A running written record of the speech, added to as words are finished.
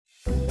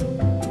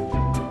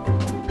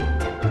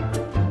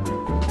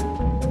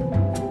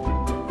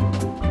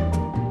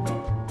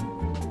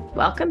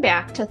Welcome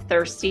back to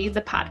Thirsty,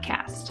 the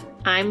podcast.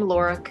 I'm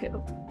Laura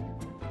Koo.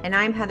 And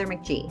I'm Heather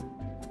McGee.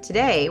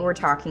 Today, we're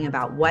talking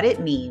about what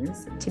it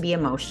means to be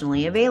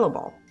emotionally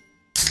available.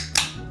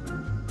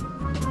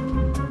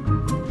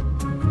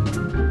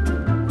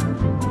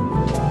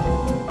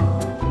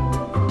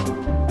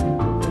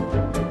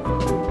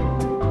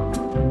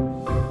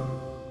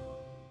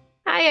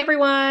 Hi,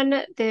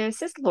 everyone.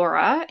 This is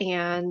Laura.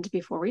 And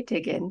before we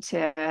dig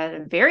into a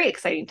very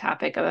exciting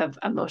topic of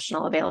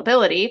emotional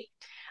availability,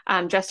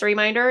 just a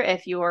reminder,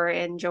 if you are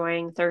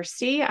enjoying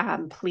Thirsty,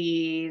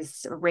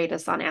 please rate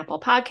us on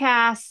Apple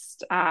Podcasts,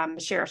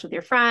 share us with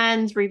your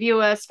friends, review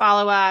us,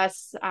 follow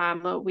us.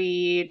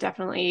 We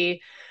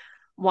definitely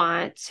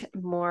want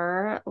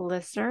more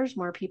listeners,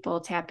 more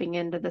people tapping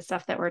into the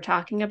stuff that we're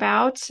talking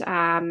about.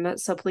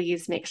 So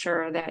please make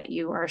sure that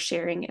you are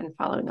sharing and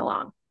following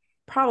along.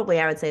 Probably,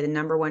 I would say the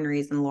number one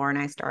reason Laura and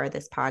I started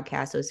this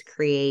podcast was to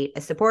create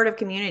a supportive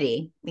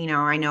community.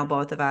 I know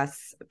both of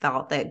us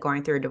felt that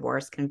going through a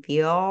divorce can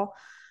feel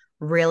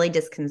really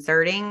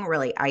disconcerting,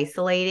 really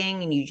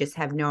isolating, and you just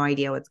have no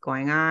idea what's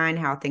going on,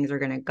 how things are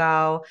going to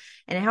go.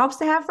 And it helps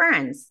to have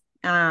friends.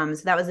 So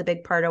that was a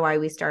big part of why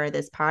we started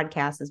this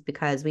podcast, is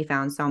because we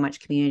found so much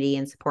community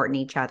and support in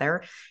each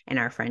other. And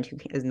our friend, who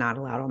is not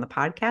allowed on the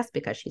podcast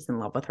because she's in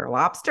love with her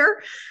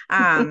lobster,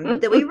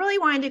 that we really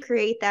wanted to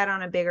create that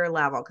on a bigger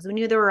level, because we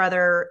knew there were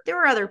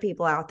other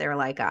people out there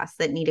like us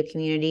that need a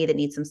community, that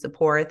need some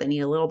support, that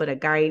need a little bit of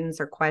guidance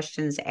or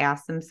questions to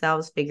ask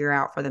themselves, figure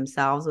out for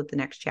themselves what the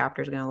next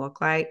chapter is going to look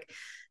like.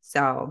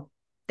 So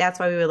that's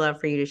why we would love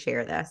for you to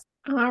share this.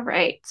 All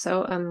right.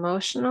 So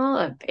emotional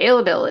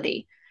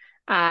availability.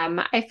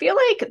 I feel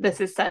like this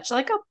is such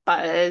like a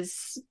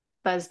buzz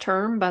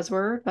term. Let's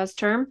just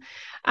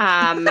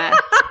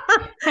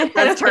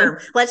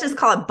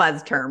call it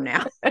buzz term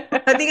now. I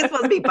think it's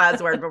supposed to be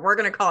buzzword, but we're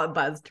going to call it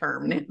buzz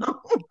term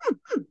now.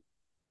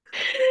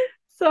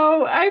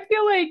 So I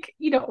feel like,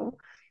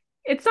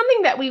 it's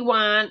something that we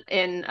want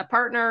in a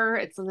partner.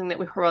 It's something that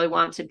we really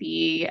want to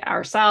be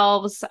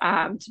ourselves,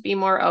 to be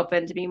more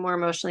open, to be more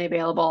emotionally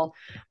available.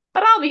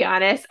 But I'll be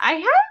honest, I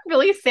haven't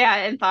really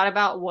sat and thought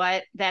about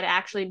what that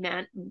actually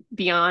meant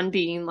beyond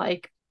being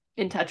like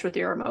in touch with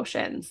your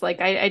emotions.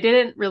 Like I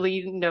didn't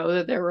really know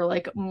that there were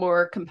like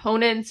more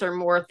components or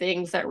more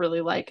things that really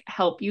like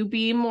help you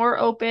be more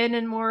open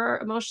and more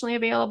emotionally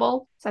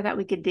available. So I thought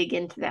we could dig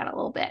into that a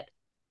little bit.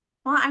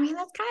 Well, I mean,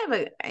 it's kind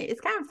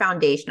of a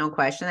foundational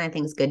question. I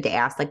think it's good to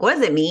ask. Like, what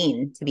does it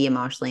mean to be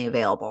emotionally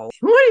available?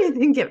 What do you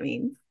think it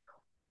means?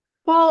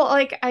 Well,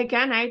 like,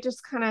 again, I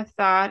just kind of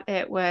thought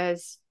it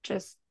was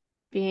just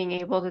being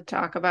able to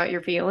talk about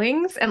your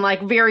feelings and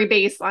like very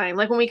baseline.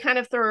 Like when we kind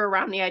of threw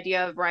around the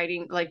idea of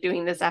writing, like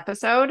doing this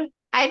episode,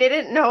 I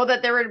didn't know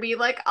that there would be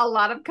like a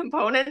lot of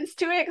components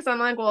to it, because I'm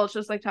like, well, it's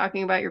just like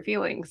talking about your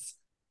feelings.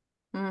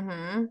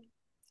 Mm-hmm.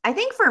 I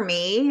think for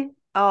me,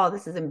 oh,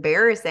 this is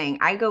embarrassing,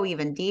 I go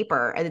even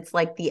deeper. And it's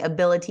like the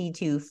ability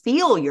to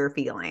feel your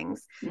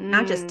feelings,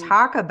 not just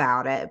talk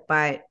about it,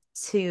 but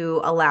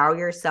to allow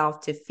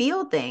yourself to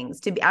feel things.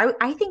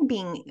 I think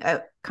being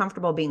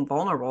comfortable being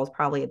vulnerable is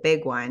probably a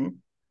big one.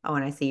 Oh,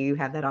 and I see you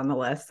have that on the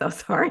list. So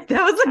sorry.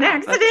 That was an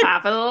accident.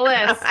 Top of the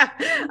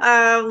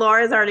list.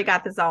 Laura's already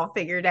got this all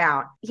figured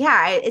out.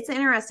 Yeah, it's an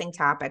interesting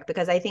topic,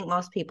 because I think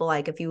most people,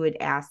 like, if you would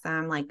ask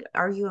them, like,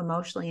 are you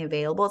emotionally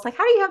available? It's like,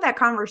 how do you have that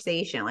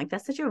conversation? Like,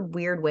 that's such a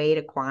weird way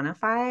to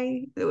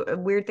quantify, a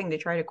weird thing to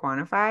try to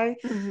quantify.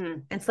 Mm-hmm.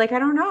 It's like, I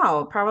don't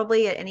know,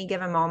 probably at any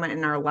given moment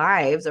in our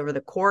lives, over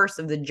the course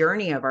of the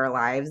journey of our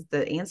lives,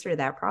 the answer to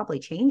that probably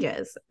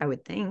changes, I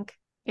would think.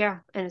 Yeah.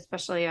 And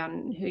especially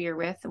on who you're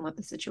with and what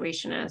the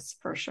situation is,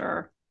 for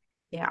sure.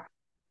 Yeah.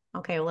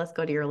 Okay, well, let's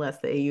go to your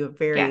list that you have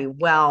very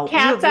well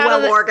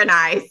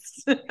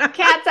organized.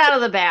 Cat's out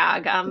of the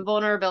bag.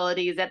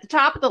 Vulnerability is at the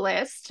top of the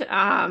list.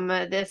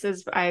 This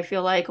is, I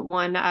feel like,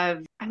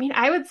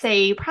 I would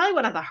say probably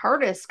one of the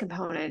hardest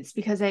components,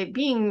 because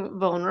being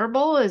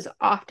vulnerable is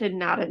often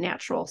not a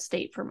natural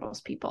state for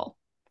most people.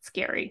 It's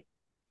scary.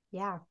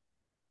 Yeah.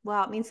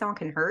 Well, it means someone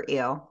can hurt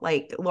you.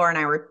 Like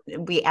Laura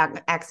and we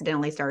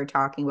accidentally started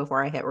talking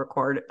before I hit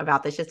record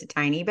about this just a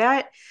tiny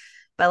bit.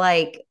 But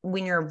like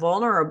when you're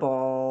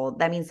vulnerable,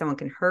 that means someone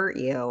can hurt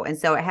you. And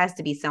so it has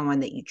to be someone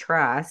that you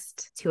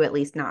trust to at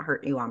least not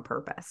hurt you on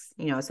purpose.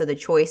 So the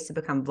choice to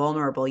become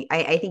vulnerable,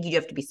 I think you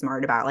have to be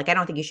smart about it. Like, I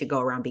don't think you should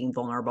go around being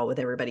vulnerable with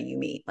everybody you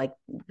meet. Like,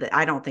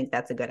 I don't think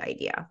that's a good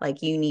idea.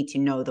 Like, you need to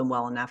know them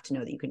well enough to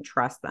know that you can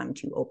trust them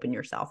to open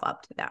yourself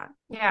up to that.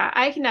 Yeah,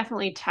 I can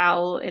definitely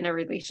tell in a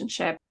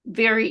relationship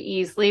very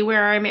easily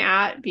where I'm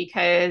at,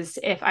 because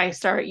if I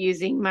start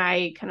using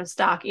my kind of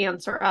stock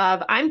answer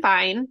of I'm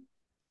fine,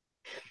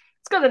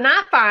 it's because I'm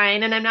not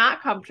fine and I'm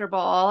not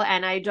comfortable,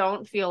 and I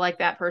don't feel like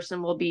that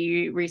person will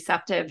be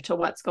receptive to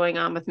what's going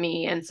on with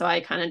me. And so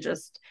I kind of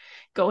just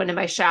go into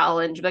my shell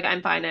and be like,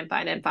 I'm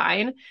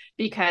fine,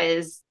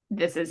 because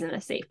this isn't a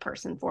safe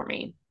person for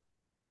me.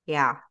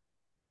 Yeah.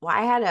 Well,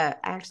 I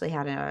actually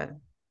had a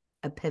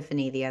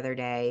epiphany the other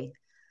day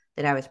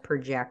that I was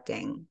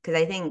projecting, because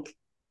I think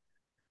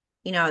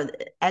you know,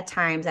 at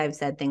times I've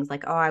said things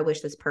like, oh, I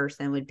wish this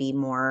person would be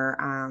more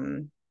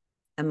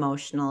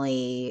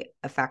emotionally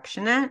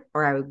affectionate,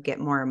 or I would get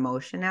more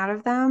emotion out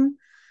of them.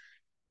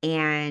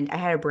 And I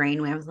had a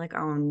brainwave. I was like,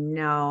 oh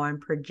no,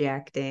 I'm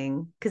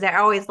projecting. Because I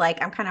always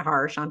like, I'm kind of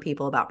harsh on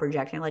people about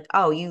projecting. Like,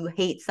 oh, you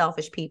hate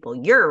selfish people.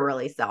 You're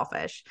really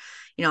selfish,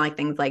 like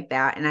things like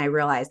that. And I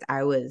realized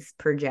I was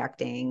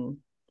projecting,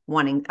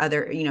 wanting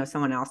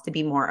someone else to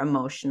be more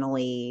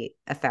emotionally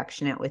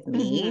affectionate with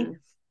me. Mm-hmm.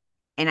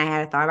 And I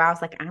had a thought about, I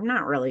was like, I'm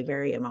not really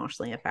very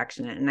emotionally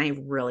affectionate. And I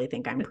really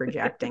think I'm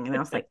projecting. And I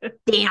was like,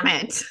 damn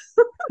it.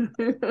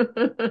 Dang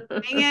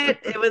it.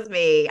 It was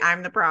me.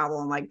 I'm the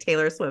problem. Like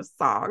Taylor Swift's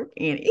song,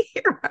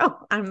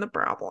 Anti-Hero. I'm the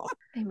problem.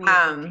 I mean, I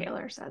hope Um,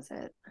 Taylor says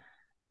it.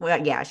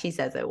 well, yeah, she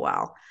says it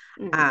well.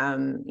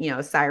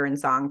 Mm. Siren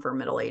song for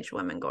middle-aged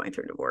women going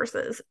through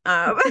divorces.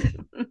 Okay.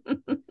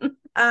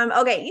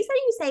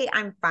 You say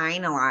I'm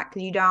fine a lot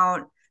because you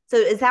don't. So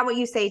is that what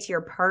you say to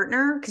your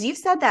partner? Because you've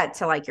said that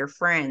to like your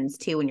friends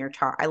too when you're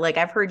talking. Like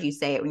I've heard you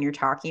say it when you're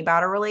talking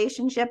about a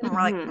relationship, and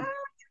we're like, Mm-hmm.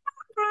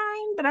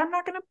 fine, but I'm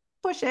not going to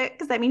push it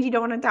because that means you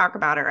don't want to talk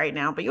about it right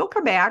now. But you'll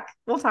come back.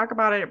 We'll talk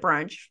about it at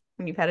brunch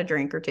when you've had a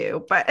drink or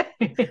two. But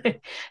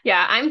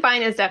Yeah, I'm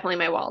fine is definitely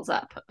my walls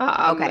up.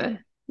 okay.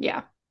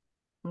 Yeah.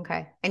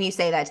 Okay. And you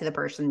say that to the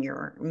person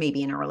you're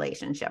maybe in a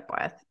relationship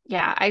with.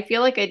 Yeah, I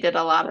feel like I did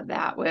a lot of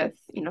that with,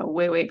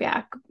 way, way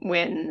back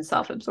when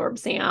self-absorbed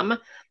Sam.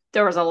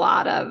 There was a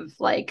lot of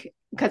like,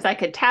 because I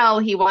could tell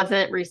he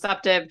wasn't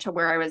receptive to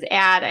where I was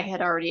at. I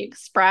had already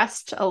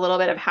expressed a little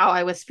bit of how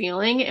I was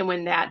feeling. And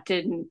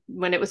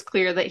when it was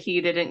clear that he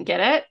didn't get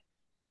it,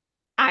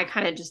 I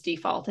kind of just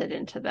defaulted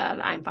into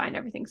that I'm fine,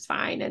 everything's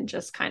fine, and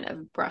just kind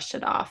of brushed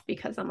it off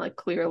because I'm like,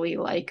 clearly,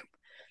 like,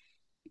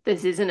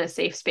 this isn't a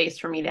safe space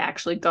for me to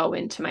actually go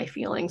into my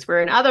feelings.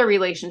 Where in other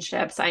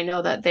relationships, I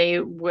know that they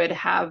would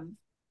have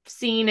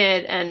seen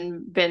it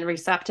and been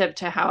receptive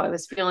to how I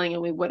was feeling,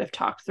 and we would have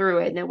talked through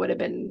it and it would have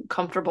been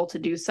comfortable to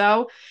do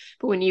so.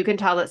 But when you can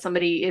tell that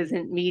somebody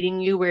isn't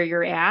meeting you where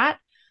you're at,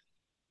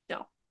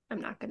 no,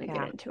 I'm not going to get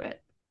Yeah. into it.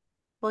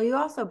 Well, you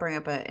also bring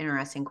up an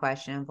interesting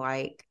question of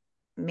like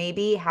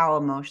maybe how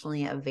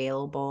emotionally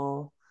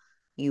available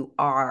you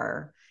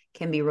are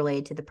can be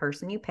related to the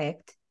person you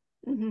picked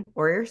Mm-hmm.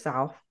 or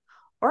yourself.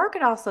 Or it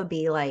could also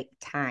be like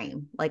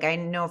time. Like I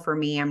know for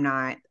me,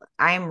 I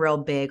am real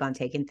big on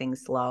taking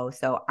things slow.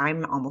 So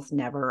I'm almost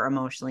never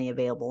emotionally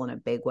available in a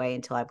big way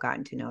until I've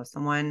gotten to know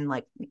someone,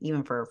 like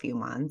even for a few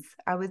months,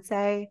 I would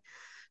say.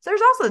 So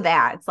there's also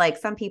that. It's like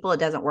some people it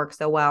doesn't work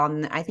so well.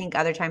 And I think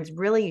other times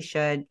really you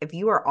should, if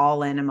you are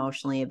all in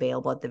emotionally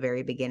available at the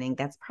very beginning,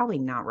 that's probably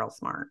not real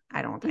smart,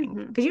 I don't think.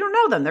 Mm-hmm. Because you don't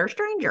know them. They're a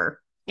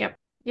stranger. Yep.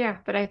 Yeah.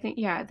 But I think,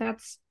 yeah,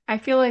 I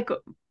feel like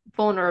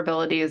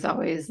vulnerability is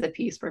always the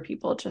piece where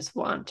people just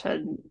want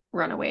to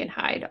run away and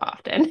hide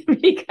often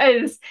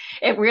because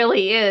it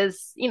really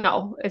is,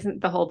 isn't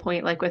the whole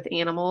point like with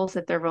animals,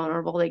 if they're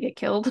vulnerable, they get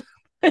killed?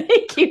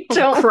 Like you Oh,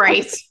 don't.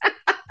 great.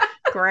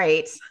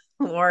 Great.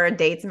 Laura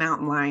dates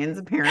mountain lions,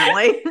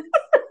 apparently.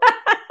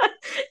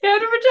 You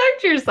have to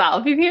protect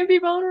yourself. You can't be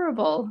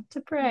vulnerable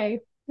to prey.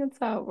 That's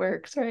how it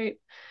works, right?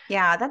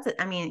 Yeah,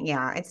 I mean,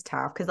 yeah, it's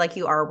tough because like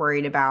you are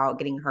worried about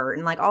getting hurt.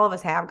 And like all of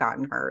us have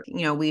gotten hurt.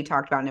 We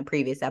talked about in a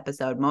previous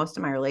episode, most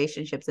of my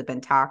relationships have been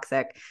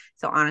toxic.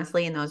 So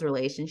honestly, in those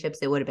relationships,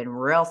 it would have been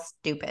real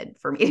stupid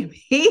for me to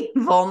be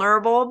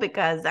vulnerable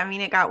because I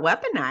mean, it got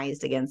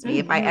weaponized against me.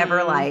 If I ever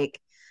Mm-hmm.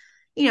 like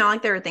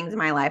there are things in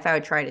my life I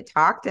would try to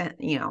talk to,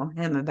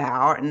 him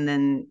about. And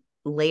then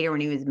later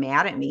when he was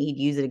mad at me,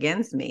 he'd use it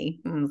against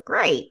me. It was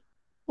great.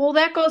 Well,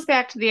 that goes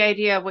back to the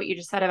idea of what you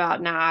just said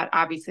about not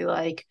obviously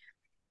like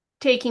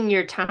taking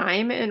your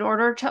time in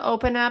order to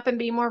open up and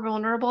be more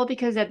vulnerable.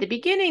 Because at the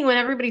beginning, when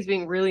everybody's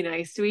being really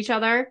nice to each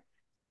other,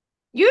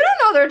 you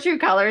don't know their true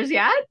colors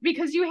yet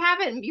because you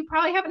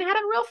probably haven't had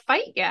a real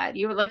fight yet.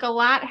 You like a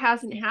lot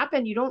hasn't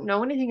happened. You don't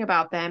know anything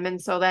about them.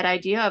 And so that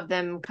idea of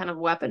them kind of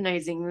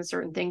weaponizing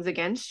certain things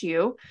against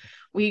you,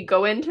 we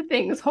go into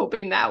things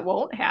hoping that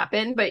won't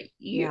happen. But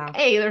Yeah.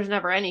 there's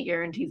never any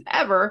guarantees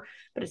ever.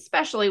 But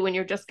especially when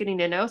you're just getting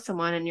to know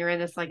someone and you're in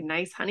this like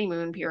nice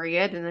honeymoon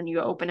period, and then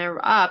you open it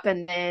up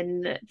and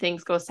then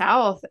things go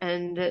south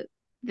and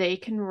they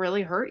can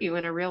really hurt you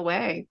in a real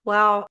way.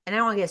 Well, and I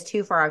don't want to get us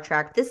too far off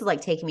track. This is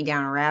like taking me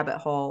down a rabbit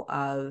hole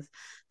of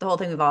the whole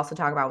thing we've also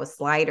talked about with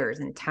sliders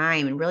and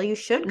time. And really, you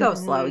should go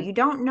slow. Mm-hmm. You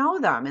don't know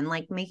them and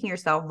like making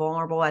yourself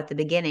vulnerable at the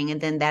beginning.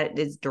 And then that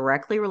is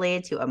directly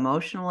related to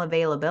emotional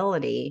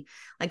availability.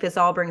 Like this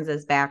all brings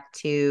us back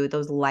to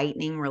those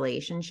lightning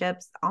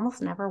relationships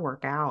almost never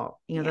work out.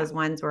 Yeah. Those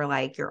ones where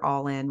like you're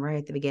all in right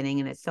at the beginning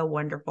and it's so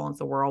wonderful and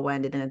it's a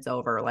whirlwind and then it's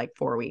over like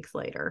 4 weeks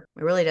later.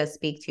 It really does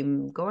speak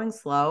to going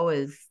slow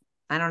is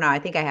I don't know. I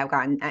think I have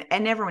gotten,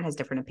 and everyone has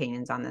different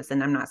opinions on this.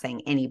 And I'm not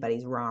saying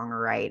anybody's wrong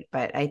or right,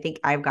 but I think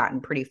I've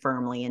gotten pretty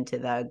firmly into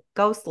the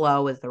go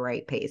slow is the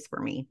right pace for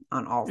me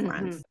on all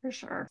fronts. For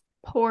sure.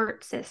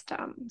 Port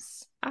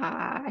systems.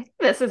 I think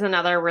this is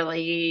another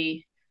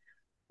really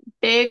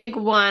big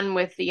one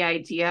with the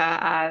idea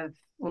of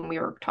when we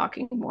were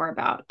talking more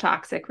about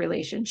toxic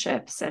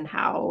relationships and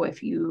how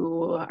if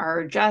you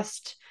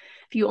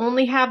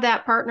only have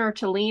that partner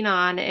to lean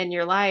on in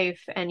your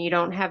life and you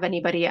don't have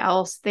anybody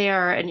else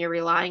there and you're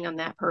relying on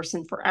that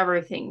person for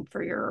everything,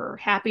 for your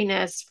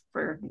happiness,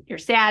 for your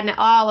sadness,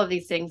 all of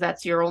these things,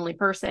 that's your only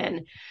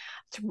person.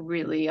 It's a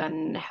really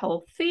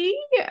unhealthy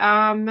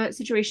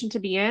situation to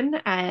be in.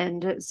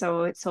 And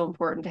so it's so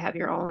important to have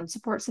your own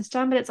support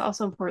system, but it's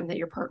also important that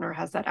your partner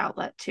has that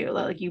outlet too.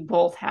 Like you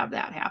both have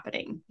that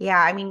happening. Yeah,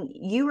 I mean,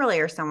 you really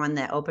are someone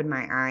that opened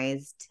my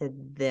eyes to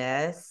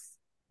this,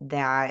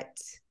 that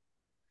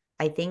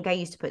I think I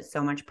used to put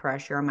so much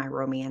pressure on my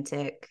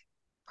romantic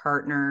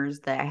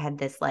partners that I had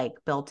this like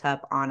built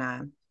up on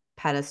a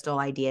pedestal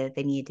idea that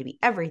they needed to be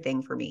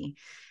everything for me.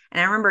 And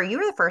I remember you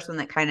were the first one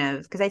that kind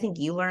of, because I think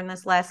you learned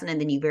this lesson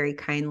and then you very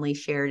kindly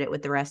shared it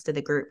with the rest of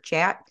the group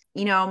chat.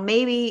 You know,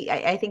 maybe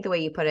I think the way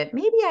you put it, I'm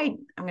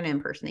going to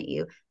impersonate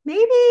you. Maybe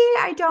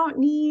I don't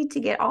need to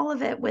get all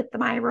of it with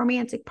my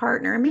romantic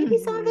partner. Maybe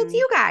some of it's Mm-hmm.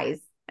 you guys.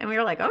 And we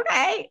were like,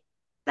 okay,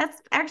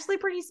 that's actually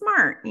pretty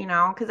smart, you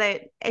know, because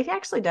it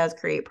actually does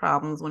create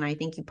problems when I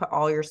think you put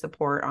all your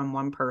support on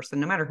one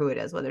person, no matter who it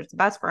is, whether it's a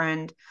best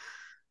friend,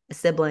 a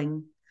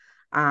sibling,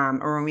 a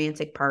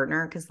romantic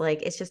partner, because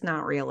like it's just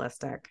not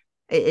realistic.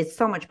 It's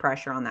so much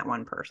pressure on that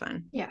one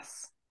person.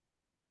 Yes.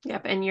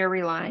 Yep, and you're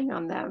relying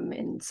on them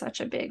in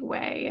such a big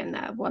way, and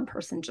that one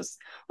person just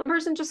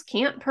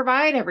can't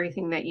provide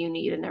everything that you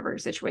need in every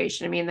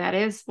situation. I mean, that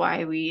is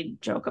why we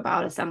joke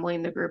about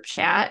assembling the group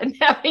chat and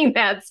having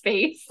that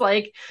space,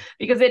 like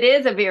because it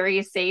is a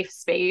very safe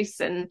space,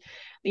 and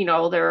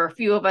there are a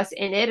few of us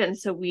in it, and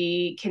so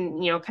we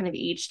can kind of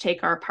each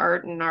take our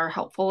part and are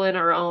helpful in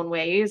our own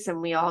ways,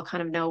 and we all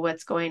kind of know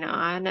what's going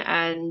on,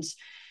 and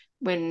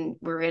when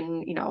we're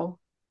in,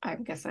 I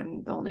guess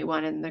I'm the only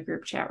one in the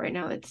group chat right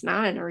now that's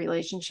not in a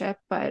relationship,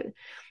 but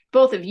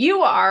both of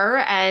you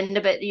are,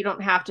 but you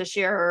don't have to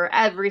share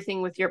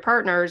everything with your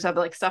partners of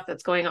like stuff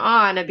that's going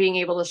on, and being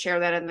able to share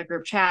that in the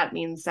group chat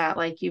means that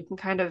like you can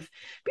kind of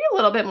be a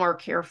little bit more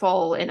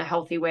careful in a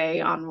healthy way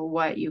on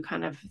what you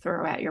kind of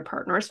throw at your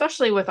partner,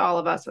 especially with all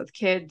of us with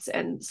kids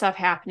and stuff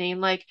happening.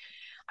 Like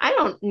I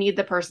don't need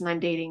the person I'm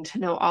dating to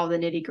know all the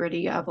nitty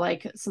gritty of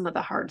like some of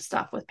the hard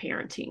stuff with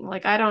parenting.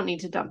 Like I don't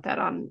need to dump that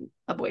on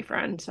a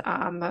boyfriend.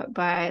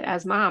 But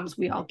as moms,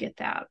 we all get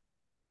that.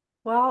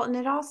 Well, and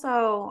it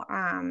also,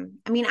 I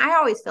mean, I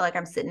always feel like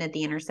I'm sitting at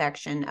the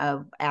intersection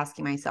of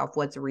asking myself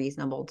what's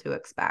reasonable to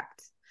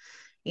expect.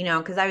 You know,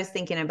 because I was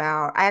thinking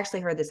about, I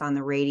actually heard this on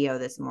the radio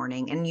this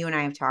morning, and you and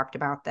I have talked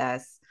about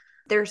this.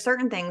 There are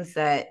certain things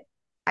that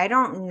I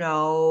don't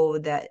know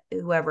that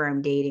whoever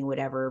I'm dating would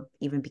ever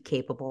even be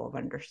capable of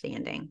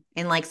understanding.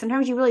 And like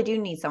sometimes you really do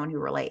need someone who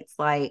relates.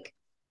 Like,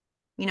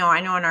 you know,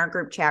 I know in our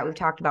group chat, we've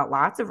talked about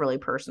lots of really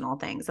personal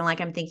things. And like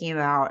I'm thinking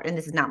about, and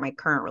this is not my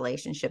current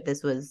relationship,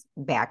 this was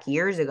back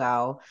years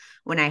ago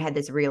when I had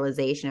this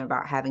realization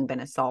about having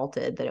been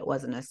assaulted, that it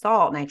was an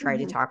assault. And I tried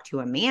to Mm-hmm. talk to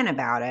a man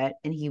about it,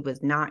 and he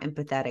was not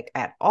empathetic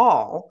at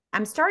all.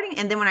 And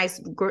then when I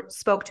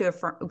spoke to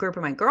a group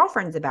of my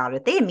girlfriends about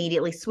it, they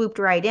immediately swooped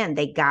right in.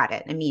 They got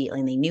it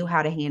immediately, and they knew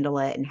how to handle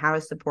it and how to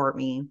support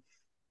me.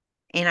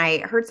 And I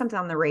heard something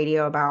on the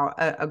radio about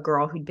a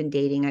girl who'd been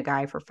dating a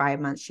guy for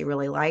 5 months. She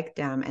really liked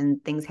him,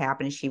 and things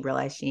happened, and she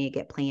realized she needed to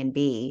get plan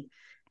B.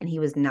 And he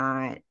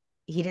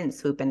didn't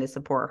swoop in to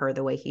support her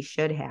the way he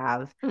should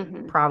have,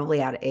 Mm-hmm.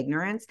 probably out of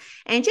ignorance.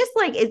 And just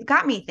like it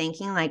got me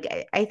thinking, like,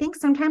 I think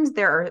sometimes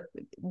they're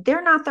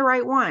not the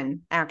right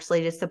one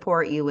actually to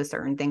support you with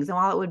certain things. And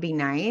while it would be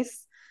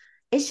nice,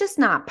 it's just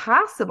not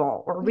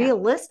possible or Yeah.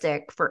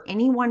 realistic for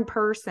any one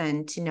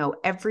person to know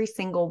every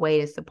single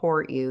way to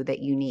support you that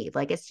you need.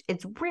 Like it's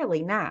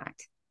really not.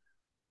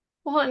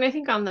 Well, and I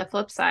think on the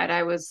flip side,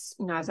 as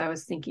I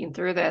was thinking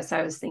through this,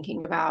 I was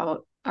thinking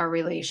about a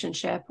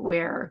relationship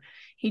where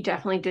he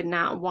definitely did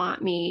not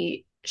want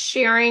me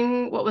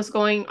sharing what was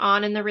going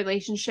on in the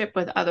relationship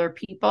with other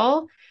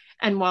people.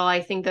 And while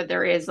I think that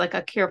there is like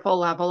a careful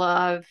level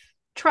of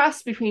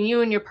trust between you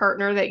and your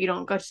partner that you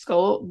don't just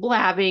go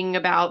blabbing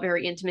about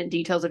very intimate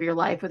details of your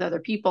life with other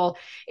people,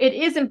 it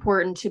is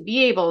important to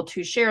be able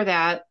to share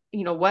that,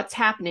 what's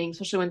happening,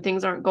 especially when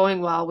things aren't going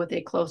well with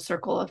a close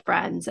circle of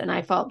friends. And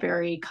I felt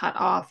very cut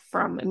off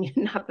from, I mean,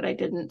 not that I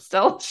didn't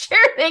still share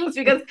things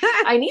because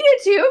I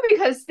needed to,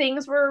 because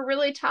things were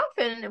really tough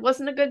and it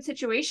wasn't a good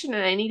situation.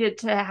 And I needed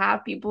to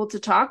have people to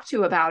talk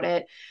to about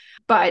it.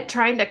 But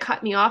trying to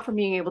cut me off from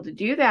being able to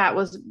do that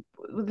was,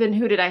 then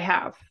who did I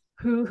have?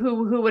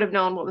 Who would have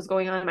known what was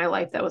going on in my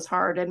life that was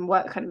hard, and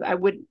what kind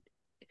of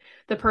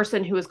the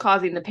person who was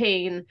causing the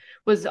pain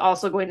was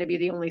also going to be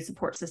the only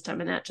support system,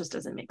 and that just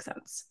doesn't make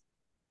sense.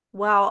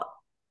 Well,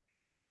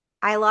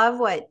 I love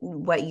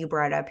what you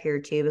brought up here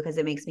too, because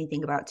it makes me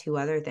think about two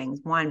other things.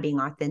 One, being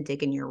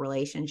authentic in your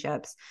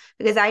relationships,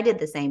 because I did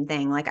the same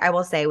thing. Like I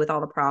will say, with all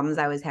the problems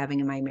I was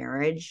having in my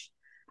marriage,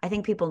 I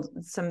think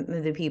some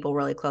of the people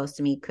really close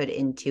to me could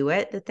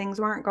intuit that things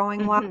weren't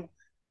going well. Mm-hmm.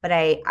 but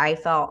I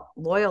felt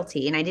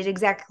loyalty, and I did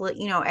exactly,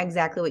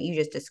 exactly what you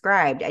just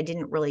described. I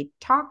didn't really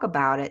talk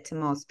about it to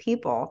most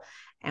people.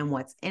 And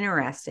what's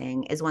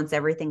interesting is once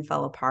everything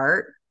fell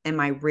apart and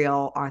my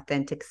real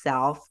authentic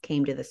self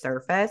came to the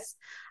surface,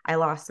 I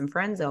lost some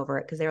friends over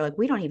it because they were like,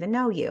 we don't even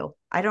know you.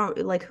 I don't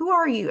like, who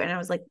are you? And I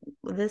was like,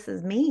 well, this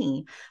is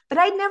me. But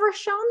I'd never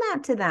shown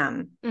that to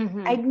them.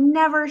 Mm-hmm. I'd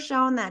never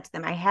shown that to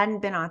them. I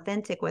hadn't been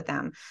authentic with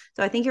them.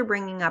 So I think you're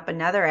bringing up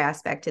another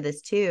aspect to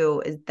this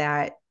too, is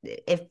that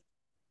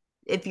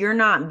if you're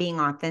not being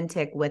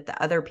authentic with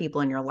the other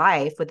people in your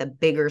life with a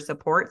bigger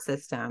support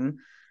system,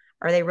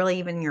 are they really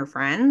even your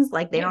friends?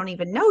 Like, they Yeah. don't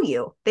even know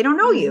you. They don't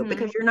know you Mm-hmm.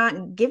 because you're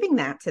not giving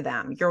that to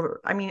them.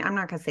 I mean, I'm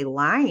not going to say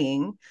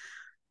lying,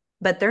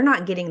 but they're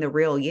not getting the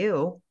real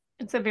you.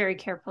 It's a very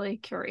carefully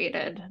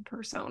curated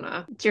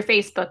persona. It's your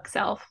Facebook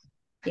self.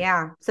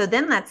 Yeah. So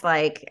then that's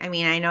like, I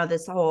mean, I know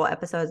this whole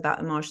episode is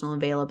about emotional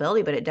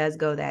availability, but it does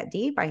go that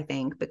deep, I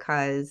think,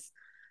 because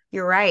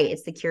you're right.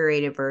 It's the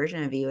curated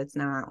version of you. It's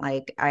not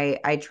like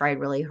I tried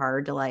really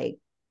hard to like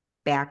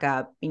back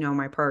up,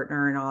 my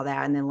partner and all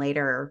that. And then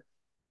later,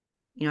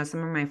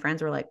 some of my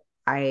friends were like,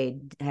 I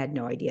had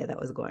no idea that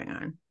was going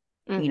on,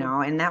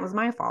 Mm-hmm. and that was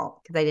my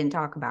fault because I didn't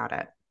talk about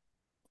it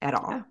at Yeah.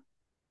 all.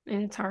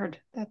 And it's hard.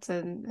 It's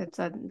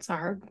a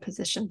hard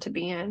position to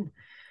be in.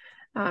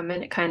 And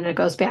it kind of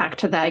goes back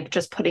to like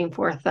just putting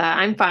forth the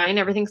I'm fine,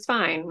 everything's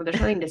fine. Well, there's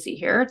nothing to see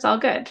here. It's all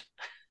good.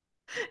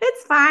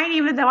 It's fine,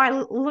 even though I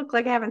look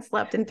like I haven't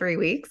slept in 3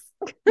 weeks.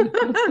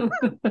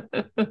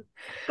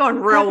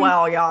 Going real Every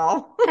well,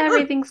 y'all.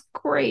 everything's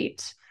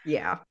great.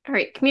 Yeah. All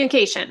right,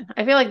 communication.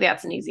 I feel like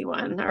that's an easy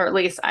one, or at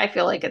least I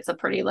feel like it's a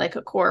pretty like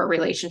a core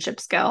relationship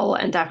skill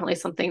and definitely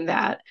something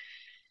that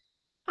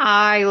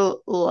I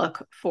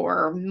look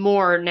for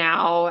more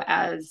now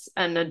as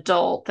an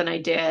adult than I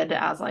did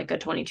as like a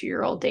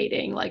 22-year-old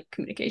dating. Like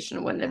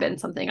communication wouldn't have Yeah. been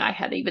something I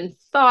had even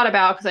thought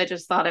about because I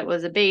just thought it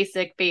was a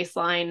basic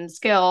baseline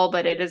skill,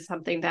 but it is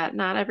something that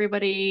not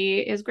everybody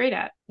is great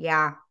at.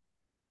 Yeah.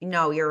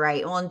 No, you're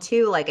right. Well, and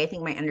two, like I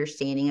think my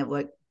understanding of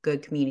what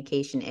good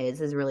communication is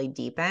has really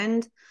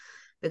deepened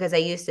because I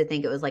used to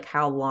think it was like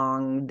how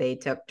long they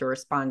took to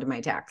respond to my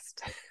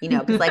text.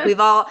 Because like we've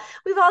all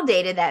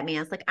dated that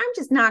man. It's like, I'm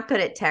just not good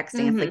at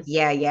texting. It's like,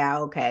 Hmm. yeah,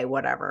 okay,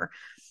 whatever.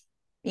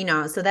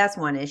 So that's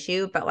one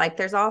issue. But like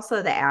there's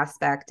also the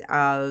aspect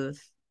of,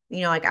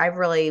 like I've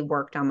really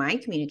worked on my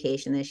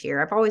communication this year.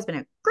 I've always been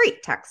a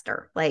great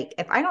texter. Like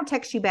if I don't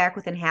text you back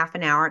within half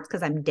an hour, it's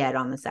because I'm dead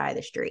on the side of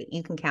the street.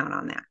 You can count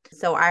on that.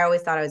 So I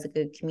always thought I was a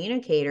good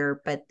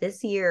communicator. But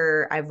this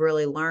year I've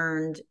really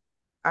learned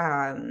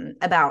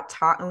about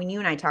talk when you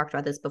and I talked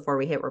about this before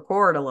we hit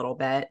record a little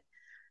bit,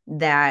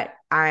 that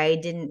I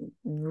didn't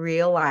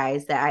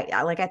realize that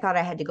I thought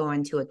I had to go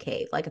into a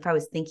cave. Like if I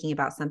was thinking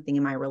about something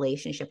in my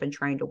relationship and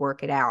trying to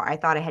work it out, I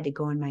thought I had to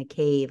go in my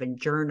cave and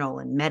journal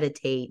and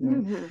meditate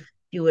and Hmm.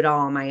 do it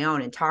all on my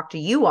own and talk to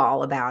you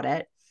all about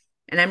it.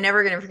 And I'm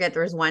never going to forget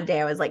there was one day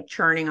I was like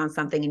churning on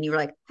something and you were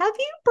like, have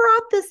you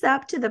brought this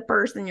up to the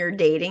person you're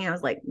dating? I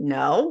was like,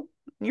 no.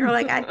 And you were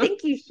like, I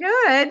think you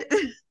should.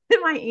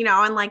 And like,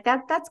 and like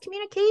that's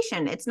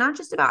communication. It's not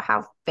just about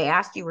how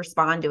fast you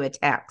respond to a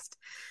text.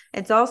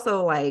 It's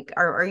also like,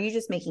 are you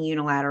just making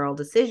unilateral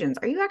decisions?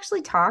 Are you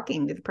actually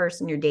talking to the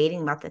person you're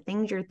dating about the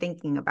things you're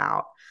thinking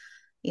about?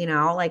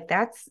 Like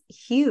that's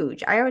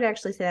huge. I would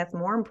actually say that's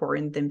more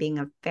important than being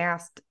a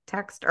fast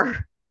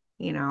texter,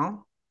 you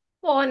know?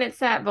 Well, and it's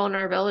that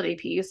vulnerability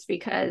piece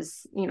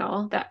because,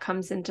 that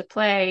comes into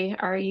play.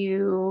 Are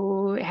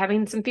you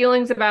having some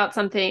feelings about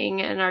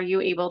something and are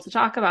you able to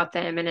talk about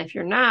them? And if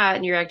you're not,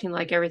 and you're acting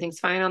like everything's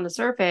fine on the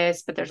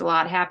surface, but there's a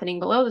lot happening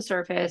below the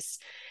surface,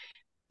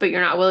 but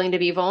you're not willing to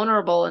be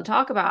vulnerable and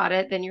talk about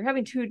it, then you're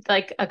having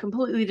like a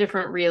completely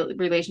different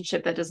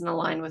relationship that doesn't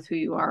align with who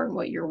you are and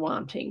what you're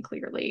wanting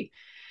clearly.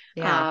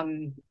 Yeah.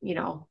 um, you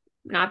know,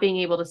 not being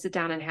able to sit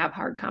down and have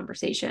hard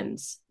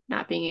conversations,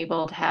 not being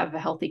able to have a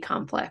healthy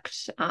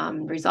conflict,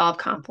 resolve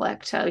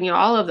conflict,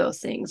 all of those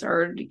things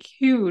are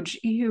huge,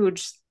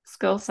 huge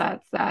skill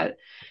sets that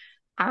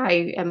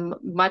I am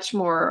much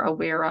more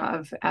aware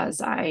of as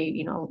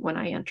when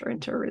I enter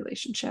into a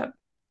relationship.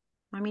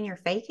 I mean, you're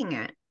faking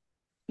it.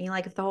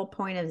 Like if the whole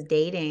point of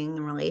dating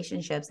and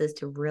relationships is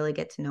to really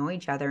get to know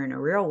each other in a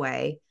real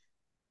way,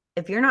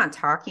 if you're not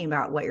talking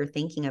about what you're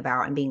thinking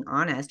about and being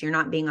honest, you're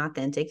not being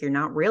authentic. You're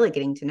not really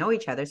getting to know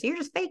each other. So you're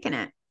just faking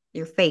it.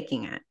 You're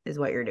faking it, is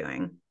what you're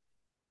doing.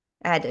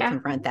 I had to Yeah.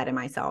 confront that in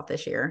myself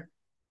this year.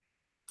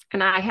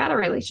 And I had a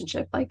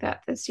relationship like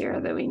that this year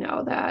that we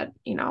know that,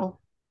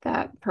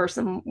 that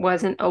person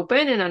wasn't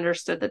open and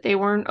understood that they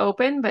weren't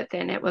open. But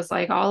then it was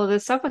like all of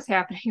this stuff was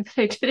happening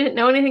that I didn't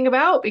know anything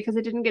about because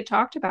it didn't get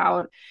talked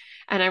about.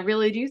 And I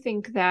really do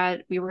think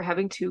that we were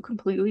having two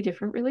completely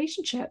different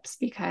relationships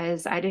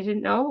because I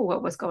didn't know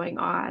what was going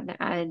on.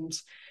 And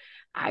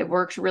I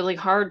worked really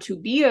hard to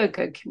be a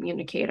good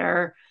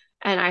communicator.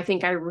 And I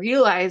think I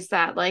realized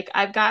that like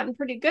I've gotten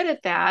pretty good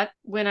at that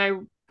when I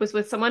was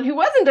with someone who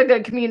wasn't a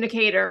good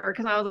communicator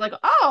because I was like,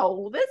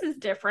 oh, this is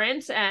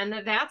different.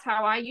 And that's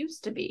how I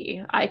used to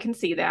be. I can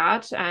see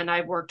that. And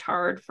I've worked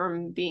hard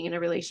from being in a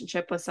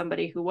relationship with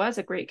somebody who was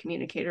a great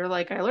communicator.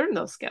 Like I learned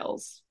those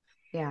skills.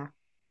 Yeah.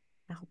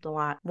 That helped a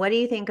lot. What do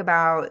you think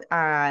about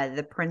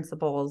the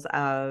principles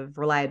of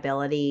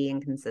reliability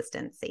and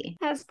consistency?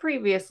 As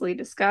previously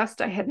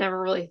discussed, I had never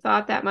really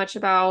thought that much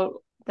about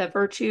the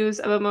virtues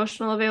of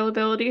emotional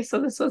availability.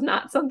 So this was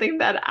not something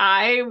that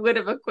I would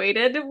have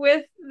equated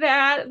with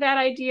that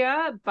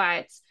idea.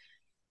 But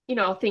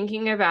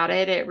thinking about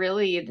it, it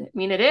really, I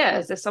mean, it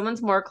is. If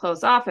someone's more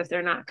closed off, if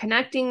they're not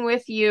connecting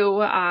with you,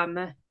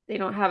 they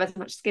don't have as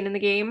much skin in the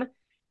game.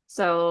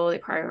 So they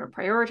aren't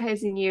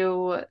prioritizing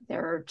you.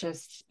 They're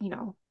just,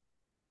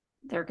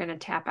 they're going to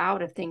tap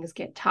out if things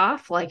get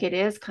tough. Like it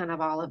is kind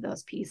of all of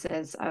those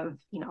pieces of,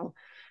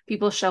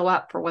 people show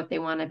up for what they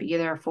want to be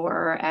there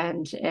for.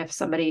 And if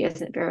somebody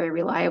isn't very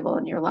reliable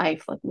in your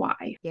life, like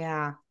why?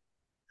 Yeah.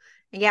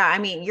 Yeah. I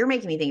mean, you're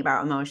making me think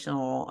about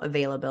emotional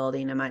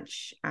availability in a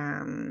much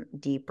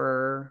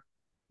deeper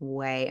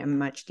way, a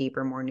much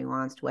deeper, more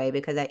nuanced way,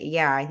 because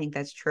I think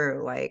that's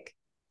true. Like,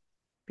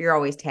 if you're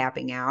always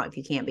tapping out, if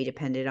you can't be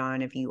depended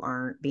on, if you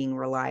aren't being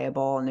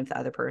reliable, and if the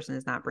other person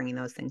is not bringing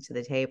those things to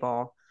the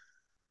table,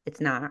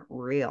 it's not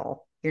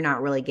real. You're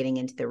not really getting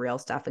into the real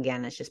stuff.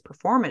 Again, it's just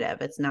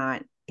performative. It's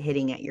not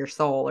hitting at your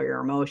soul or your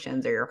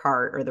emotions or your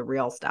heart or the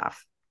real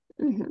stuff.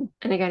 Mm-hmm.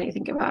 And again, you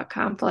think about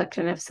conflict,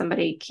 and if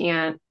somebody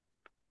can't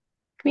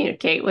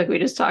communicate, like we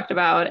just talked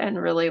about,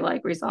 and really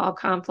like resolve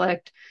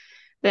conflict,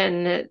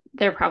 then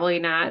they're probably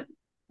not,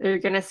 they're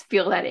going to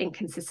feel that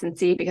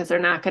inconsistency because they're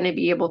not going to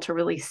be able to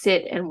really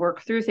sit and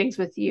work through things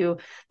with you.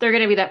 They're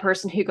going to be that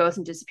person who goes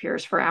and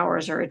disappears for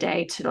hours or a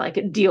day to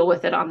like deal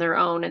with it on their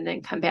own and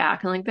then come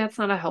back. And like, that's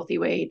not a healthy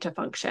way to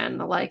function.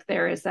 Like,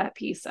 there is that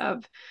piece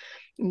of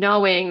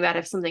knowing that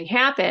if something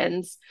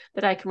happens,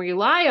 that I can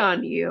rely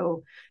on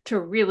you to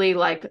really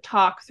like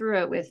talk through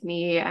it with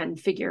me and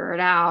figure it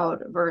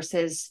out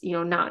versus,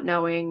 not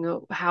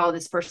knowing how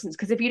this person's,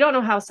 because if you don't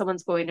know how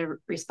someone's going to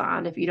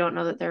respond, if you don't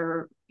know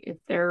that if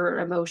their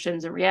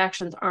emotions and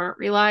reactions aren't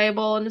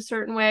reliable in a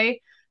certain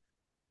way,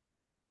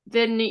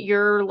 then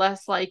you're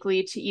less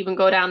likely to even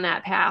go down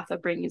that path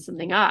of bringing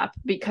something up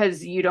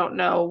because you don't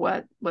know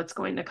what's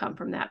going to come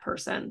from that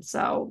person.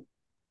 So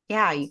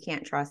Yeah, you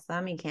can't trust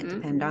them. You can't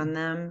depend mm-mm. on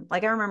them.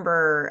 Like, I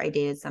remember I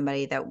dated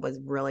somebody that was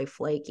really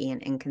flaky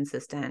and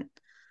inconsistent.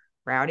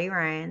 Rowdy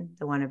Ryan,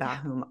 the one about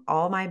whom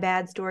all my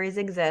bad stories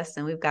exist.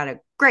 And we've got a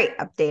great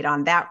update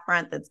on that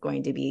front that's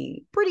going to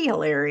be pretty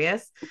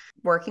hilarious.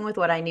 Working with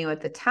what I knew at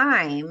the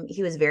time,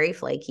 he was very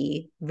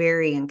flaky,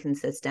 very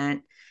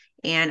inconsistent.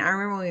 And I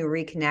remember when we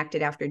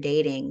reconnected after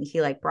dating,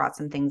 he like brought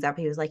some things up.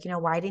 He was like,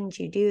 why didn't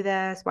you do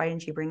this? Why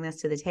didn't you bring this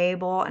to the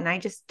table? And I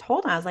just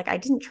told him, I was like, I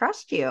didn't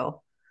trust you.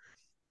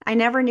 I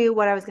never knew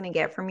what I was going to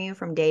get from you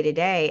from day to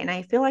day. And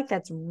I feel like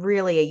that's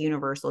really a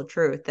universal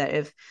truth that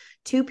if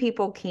two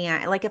people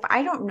can't, like, if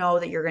I don't know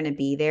that you're going to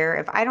be there,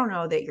 if I don't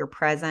know that you're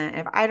present,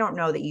 if I don't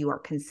know that you are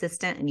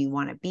consistent and you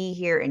want to be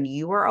here and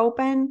you are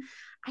open,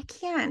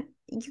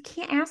 you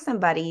can't ask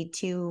somebody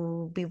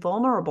to be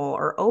vulnerable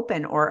or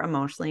open or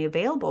emotionally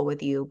available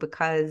with you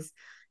because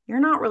you're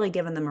not really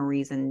giving them a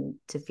reason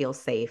to feel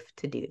safe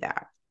to do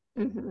that.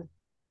 Mm-hmm.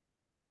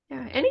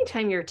 Yeah,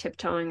 anytime you're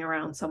tiptoeing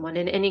around someone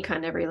in any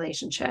kind of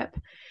relationship, I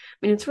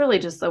mean, it's really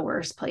just the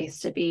worst place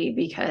to be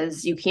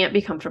because you can't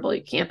be comfortable,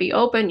 you can't be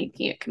open, you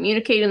can't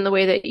communicate in the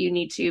way that you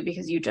need to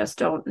because you just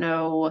don't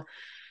know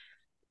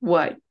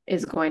what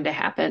is going to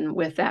happen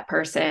with that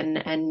person.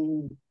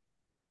 And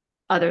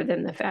other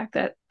than the fact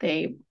that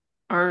they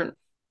aren't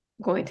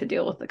going to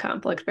deal with the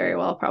conflict very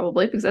well,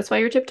 probably because that's why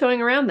you're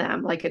tiptoeing around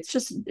them. Like, it's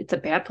a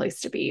bad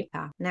place to be.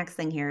 Yeah. Next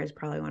thing here is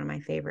probably one of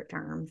my favorite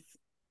terms,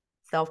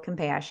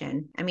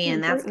 self-compassion. I An mean,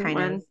 and that's important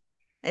kind of, one.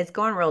 it's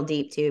going real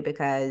deep too,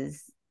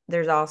 because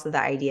there's also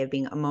the idea of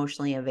being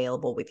emotionally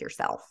available with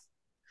yourself.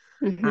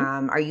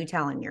 Mm-hmm. Are you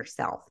telling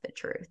yourself the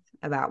truth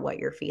about what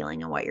you're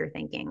feeling and what you're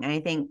thinking? And I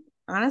think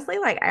honestly,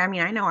 like, I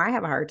mean, I know I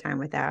have a hard time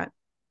with that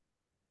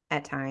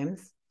at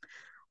times.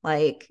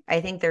 Like,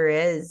 I think there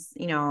is,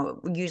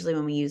 usually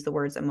when we use the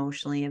words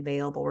emotionally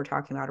available, we're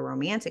talking about a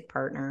romantic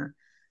partner,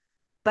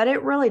 but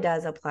it really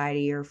does apply to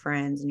your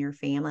friends and your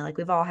family. Like,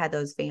 we've all had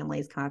those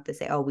families come up to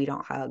say, oh, we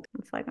don't hug.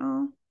 It's like,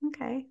 oh,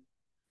 okay.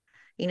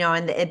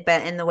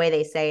 But in the way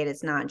they say it,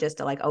 it's not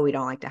just like, oh, we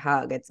don't like to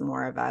hug. It's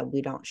more of a,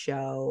 we don't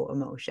show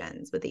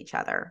emotions with each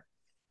other,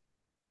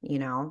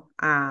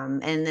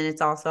 and then it's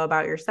also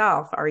about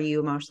yourself. Are you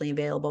emotionally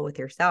available with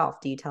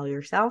yourself? Do you tell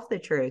yourself the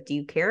truth? Do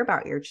you care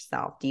about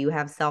yourself? Do you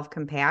have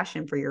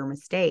self-compassion for your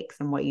mistakes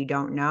and what you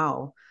don't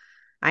know?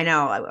 I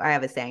know I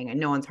have a saying,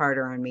 no one's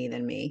harder on me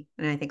than me.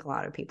 And I think a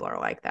lot of people are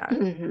like that.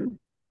 Mm-hmm.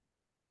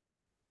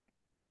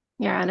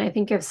 Yeah, and I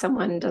think if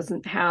someone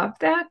doesn't have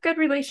that good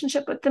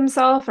relationship with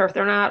themselves, or if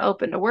they're not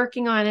open to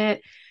working on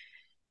it,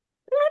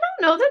 I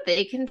don't know that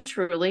they can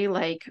truly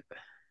like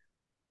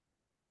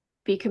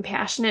be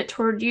compassionate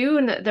toward you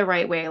in the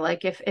right way.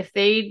 Like if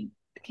they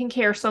can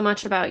care so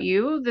much about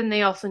you, then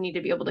they also need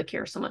to be able to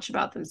care so much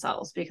about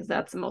themselves, because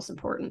that's the most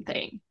important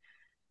thing.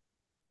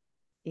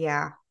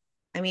 Yeah.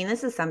 I mean,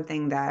 this is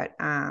something that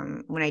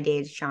when I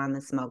dated Sean,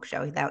 the smoke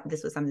show, that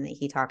this was something that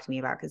he talked to me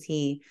about because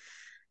he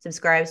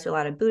subscribes to a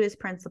lot of Buddhist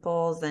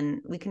principles,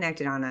 and we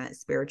connected on a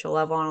spiritual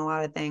level on a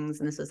lot of things.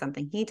 And this was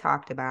something he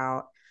talked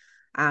about.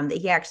 That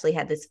he actually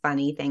had this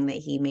funny thing that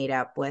he made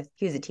up with.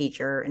 He was a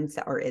teacher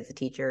or is a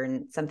teacher,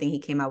 and something he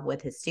came up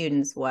with his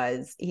students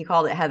was he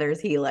called it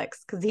Heather's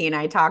Helix, because he and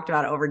I talked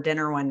about it over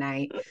dinner one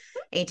night. And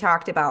he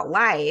talked about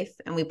life,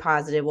 and we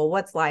posited, well,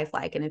 what's life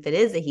like? And if it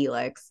is a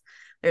helix,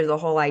 there's a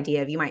whole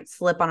idea of you might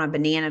slip on a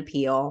banana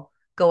peel,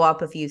 go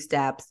up a few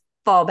steps,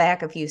 fall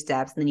back a few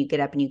steps, and then you get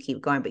up and you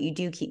keep going, but you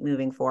do keep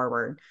moving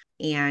forward.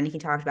 And he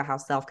talked about how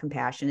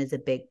self-compassion is a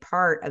big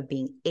part of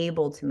being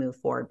able to move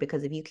forward,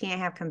 because if you can't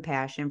have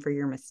compassion for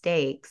your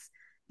mistakes,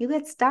 you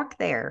get stuck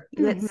there.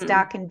 You get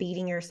stuck in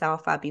beating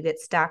yourself up. You get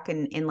stuck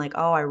in like,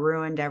 oh, I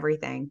ruined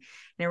everything.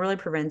 And it really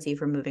prevents you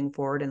from moving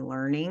forward and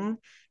learning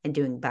and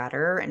doing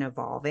better and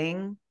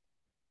evolving.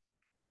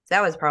 So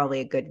that was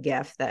probably a good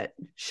gift that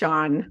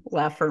Sean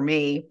left for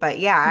me. But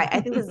yeah,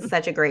 I think this is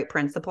such a great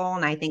principle.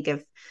 And I think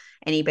if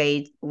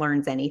anybody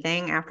learns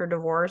anything after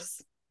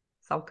divorce,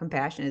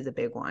 self-compassion is a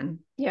big one.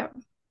 Yeah.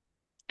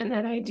 And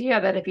that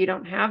idea that if you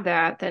don't have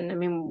that, then I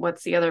mean,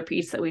 what's the other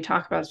piece that we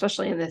talk about,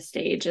 especially in this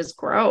stage, is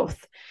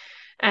growth.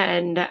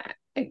 And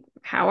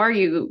how are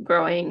you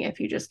growing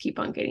if you just keep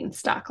on getting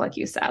stuck? Like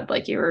you said,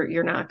 like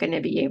you're not going to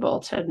be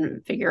able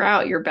to figure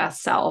out your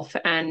best self.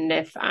 And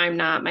if I'm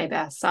not my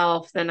best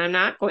self, then I'm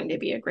not going to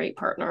be a great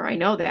partner. I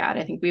know that.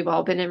 I think we've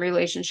all been in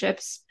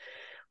relationships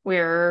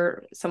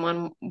where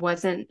someone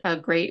wasn't a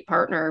great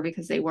partner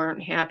because they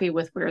weren't happy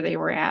with where they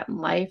were at in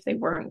life. They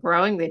weren't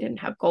growing. They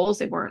didn't have goals.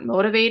 They weren't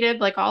motivated.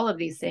 Like all of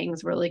these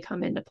things really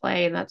come into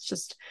play. And that's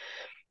just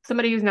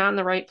somebody who's not in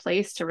the right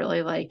place to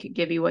really like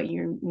give you what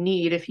you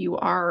need if you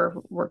are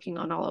working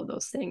on all of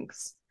those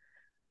things.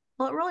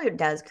 Well, it really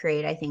does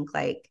create, I think,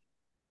 like,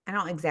 I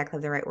don't exactly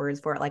have the right words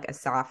for it, like a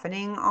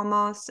softening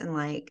almost. And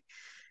like,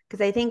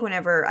 because I think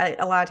whenever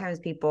a lot of times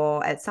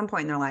people at some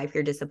point in their life,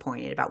 you're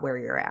disappointed about where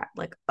you're at.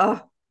 Like, oh,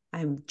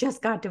 I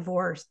just got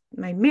divorced.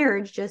 My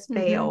marriage just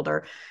failed,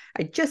 or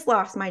I just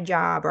lost my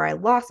job, or I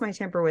lost my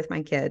temper with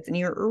my kids. And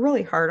you're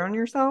really hard on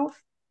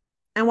yourself.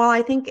 And while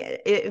I think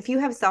if you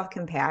have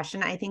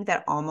self-compassion, I think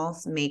that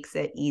almost makes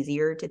it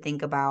easier to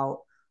think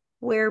about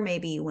where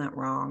maybe you went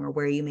wrong or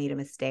where you made a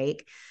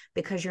mistake,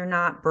 because you're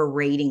not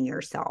berating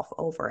yourself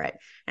over it.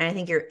 And I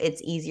think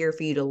it's easier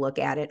for you to look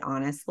at it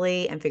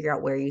honestly and figure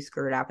out where you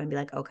screwed up and be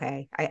like,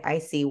 okay, I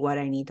see what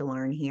I need to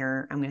learn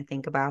here. I'm going to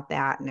think about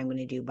that and I'm going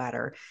to do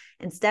better,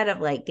 instead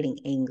of like getting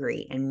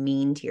angry and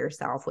mean to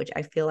yourself, which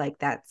I feel like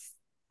that's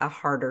a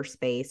harder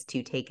space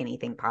to take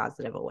anything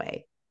positive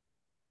away.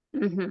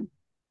 Mm-hmm.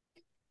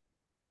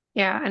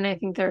 Yeah. And I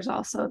think there's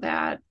also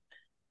that,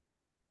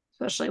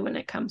 especially when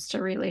it comes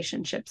to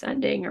relationships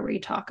ending, or we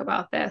talk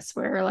about this,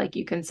 where like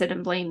you can sit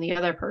and blame the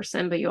other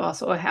person, but you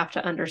also have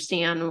to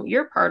understand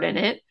your part in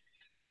it.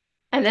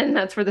 And then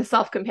that's where the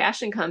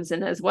self-compassion comes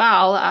in as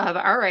well of,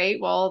 all right,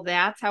 well,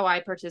 that's how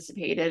I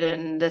participated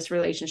in this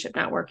relationship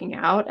not working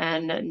out.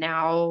 And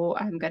now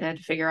I'm going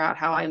to figure out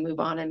how I move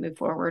on and move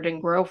forward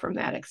and grow from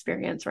that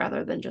experience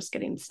rather than just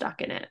getting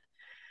stuck in it.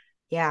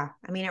 Yeah.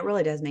 I mean, it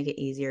really does make it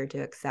easier to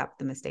accept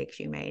the mistakes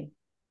you made,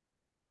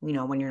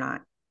 when you're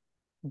not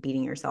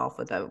beating yourself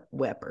with a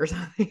whip or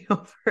something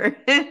over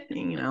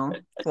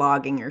it,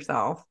 flogging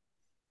yourself.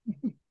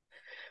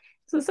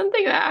 So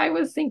something that I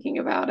was thinking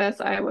about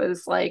as I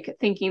was like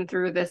thinking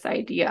through this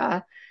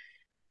idea,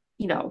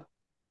 you know,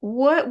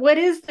 what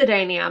is the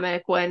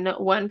dynamic when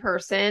one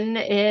person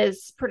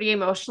is pretty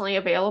emotionally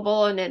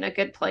available and in a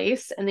good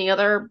place and the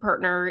other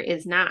partner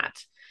is not?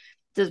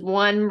 Does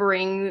one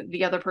bring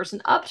the other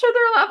person up to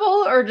their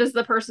level, or does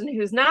the person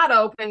who's not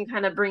open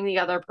kind of bring the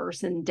other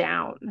person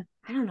down?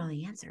 I don't know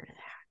the answer to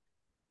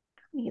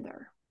that.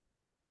 Neither.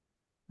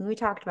 We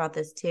talked about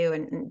this too,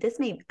 and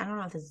I don't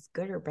know if this is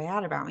good or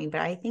bad about me,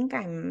 but I think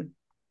I'm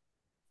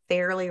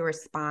fairly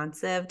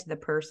responsive to the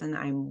person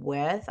I'm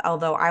with.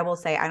 Although I will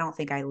say, I don't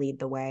think I lead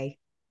the way.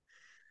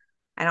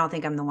 I don't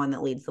think I'm the one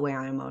that leads the way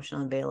on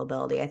emotional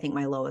availability. I think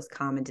my lowest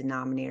common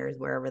denominator is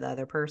wherever the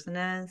other person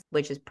is,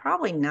 which is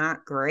probably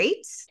not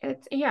great.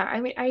 It's yeah,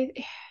 I mean,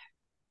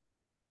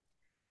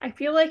 I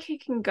feel like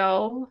it can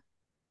go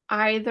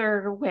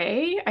either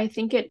way. I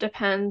think it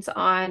depends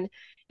on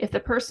if the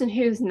person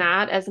who's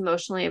not as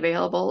emotionally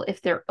available,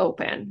 if they're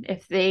open,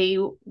 if they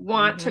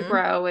want to Mm-hmm.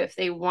 grow, if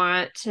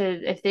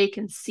they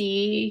can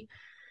see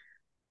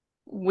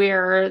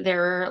where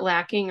they're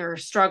lacking or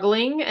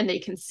struggling and they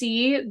can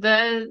see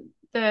the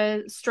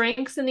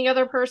strengths in the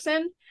other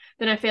person,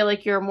 then I feel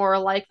like you're more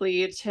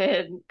likely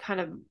to kind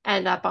of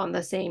end up on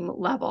the same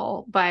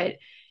level. But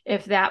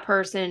if that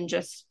person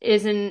just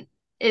isn't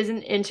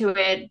into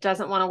it,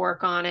 doesn't want to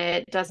work on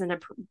it, doesn't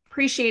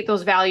appreciate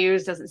those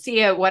values, doesn't see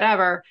it,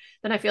 whatever,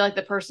 then I feel like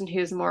the person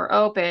who's more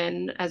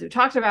open, as we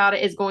talked about,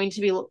 is going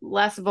to be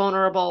less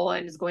vulnerable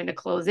and is going to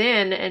close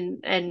in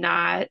and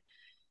not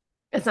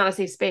it's not a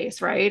safe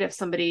space, right? If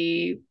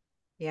somebody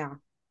Yeah.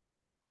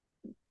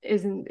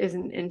 isn't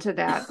into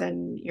that,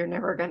 then you're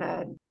never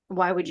gonna,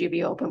 why would you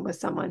be open with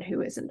someone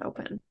who isn't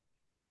open?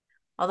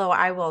 Although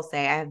I will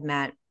say I have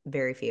met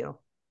very few.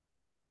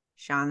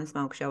 Sean the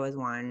Smoke Show is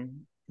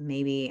one.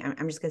 Maybe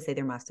I'm just gonna say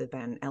there must have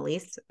been at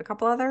least a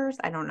couple others.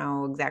 I don't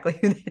know exactly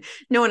who.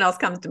 No one else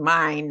comes to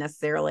mind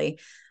necessarily.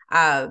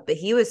 But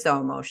he was so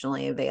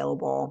emotionally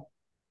available,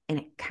 and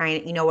it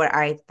kind of, what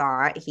I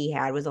thought he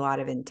had was a lot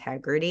of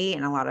integrity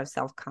and a lot of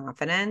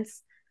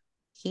self-confidence.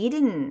 He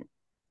didn't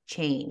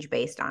change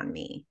based on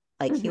me.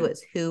 Like he Mm-hmm.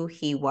 was who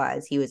he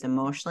was. He was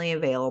emotionally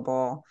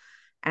available.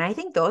 And I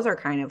think those are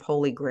kind of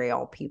holy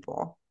grail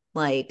people.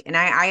 Like, and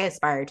I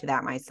aspire to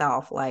that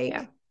myself.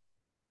 Yeah.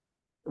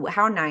 Like,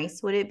 how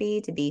nice would it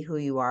be to be who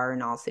you are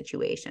in all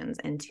situations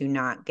and to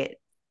not get,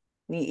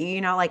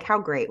 like how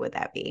great would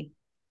that be?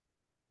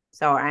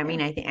 So, I Yeah.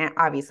 mean, I think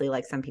obviously,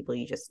 like some people,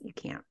 you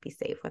can't be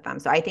safe with them.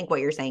 So, I think what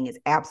you're saying is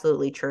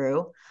absolutely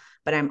true.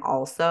 But I'm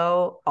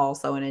also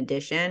in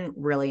addition,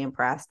 really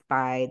impressed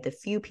by the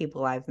few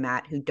people I've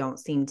met who don't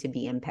seem to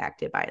be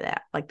impacted by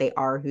that. Like they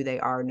are who they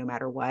are no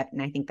matter what. And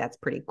I think that's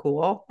pretty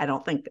cool. I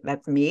don't think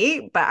that's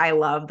me, but I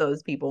love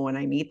those people when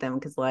I meet them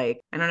because,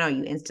 like, I don't know,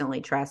 you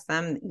instantly trust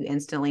them. You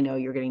instantly know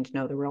you're getting to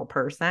know the real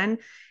person.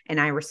 And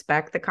I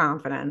respect the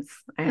confidence,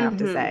 I have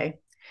to Mm-hmm. say.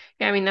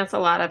 Yeah, I mean, that's a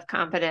lot of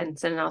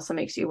confidence, and it also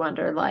makes you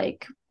wonder,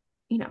 like,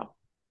 you know,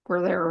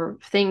 were there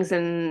things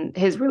in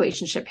his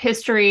relationship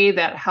history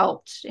that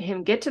helped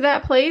him get to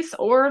that place,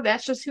 or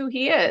that's just who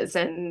he is,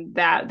 and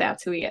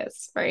that's who he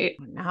is, right?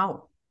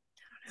 No.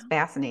 It's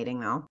fascinating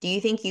though. Do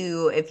you think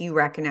if you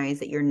recognize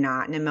that you're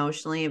not an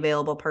emotionally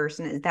available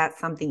person, is that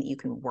something that you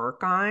can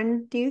work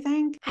on, do you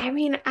think? I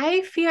mean,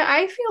 I feel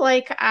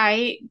like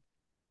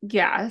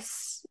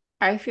yes,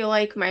 I feel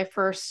like my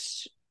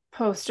first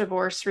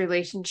post-divorce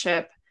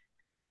relationship,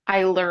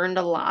 I learned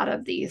a lot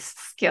of these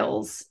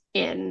skills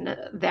in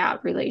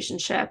that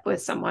relationship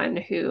with someone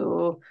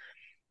who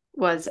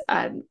was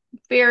a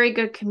very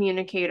good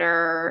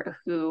communicator,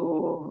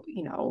 who,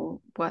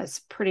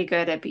 was pretty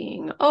good at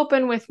being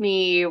open with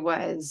me,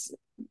 was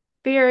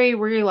very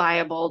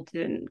reliable,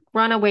 didn't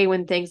run away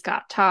when things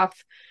got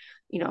tough.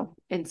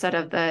 Instead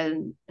of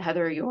the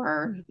Heather,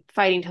 you're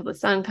fighting till the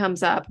sun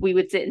comes up, we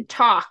would sit and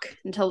talk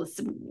until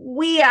the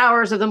wee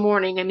hours of the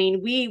morning. I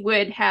mean, we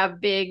would have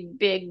big,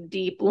 big,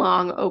 deep,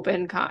 long,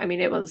 I mean,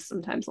 it was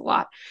sometimes a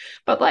lot,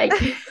 but like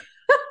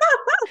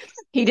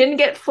he didn't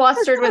get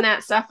flustered when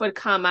that stuff would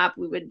come up.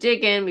 We would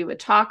dig in, we would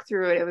talk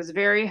through it. It was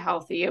very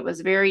healthy, it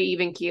was very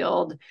even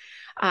keeled.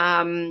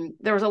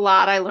 There was a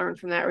lot I learned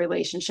from that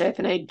relationship,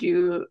 and I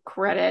do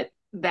credit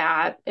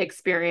that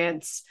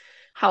experience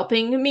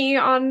helping me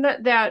on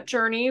that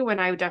journey when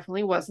I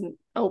definitely wasn't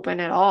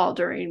open at all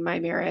during my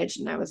marriage,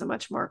 and I was a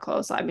much more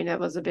close. I mean, it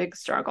was a big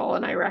struggle,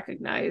 and I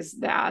recognize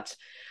that.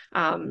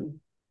 Um,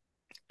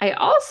 I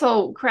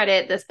also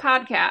credit this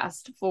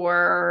podcast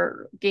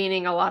for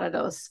gaining a lot of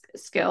those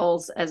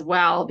skills as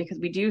well, because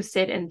we do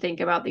sit and think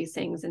about these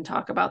things and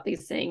talk about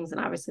these things.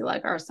 And obviously,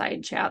 like our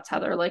side chats,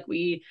 Heather, like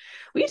we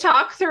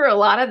talk through a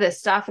lot of this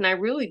stuff. And I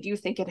really do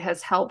think it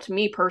has helped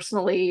me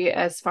personally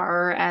as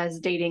far as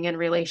dating and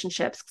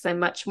relationships, because I'm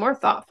much more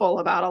thoughtful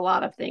about a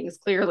lot of things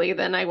clearly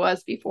than I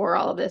was before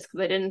all of this,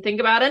 because I didn't think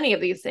about any of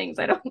these things,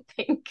 I don't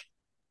think.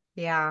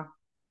 Yeah.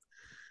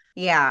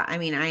 Yeah. I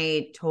mean,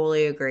 I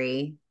totally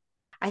agree.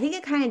 I think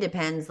it kind of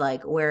depends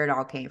like where it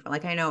all came from.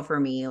 Like I know for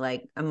me,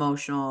 like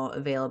emotional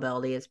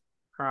availability is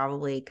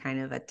probably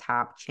kind of a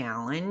top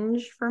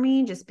challenge for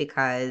me just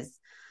because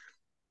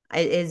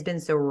it has been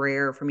so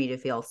rare for me to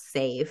feel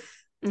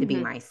safe to be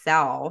Mm-hmm.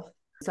 myself.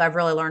 So I've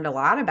really learned a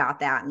lot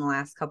about that in the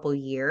last couple of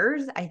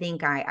years. I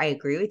think I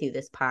agree with you.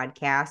 This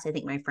podcast, I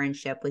think my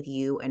friendship with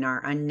you and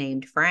our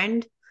unnamed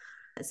friend,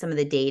 some of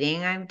the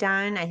dating I've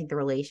done, I think the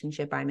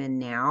relationship I'm in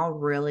now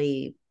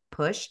really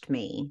pushed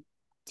me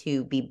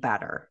to be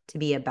better, to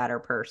be a better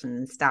person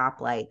and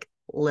stop like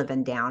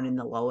living down in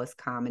the lowest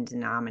common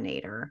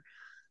denominator.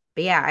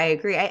 But yeah, I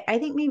agree. I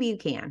think maybe you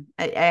can.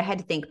 I had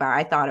to think about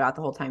it. I thought about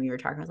the whole time you were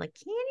talking. I was like,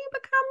 can you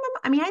become?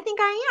 I mean, I think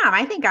I am.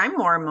 I think I'm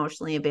more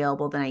emotionally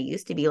available than I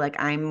used to be. Like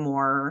I'm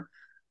more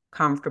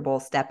comfortable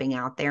stepping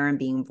out there and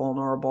being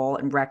vulnerable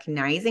and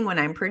recognizing when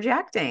I'm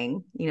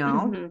projecting, you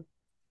know? Mm-hmm.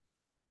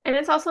 And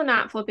it's also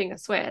not flipping a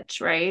switch,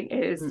 right?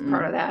 It is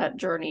part of Mm-mm. that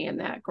journey and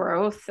that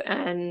growth,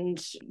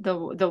 and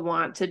the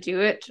want to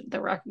do it,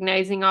 the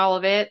recognizing all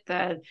of it,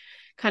 the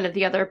kind of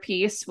the other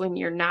piece when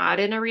you're not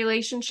in a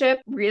relationship,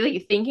 really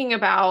thinking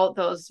about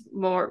those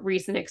more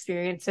recent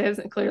experiences.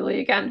 And clearly,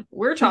 again,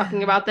 we're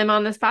talking about them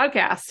on this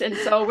podcast. And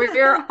so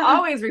we're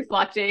always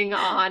reflecting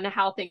on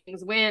how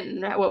things went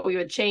and what we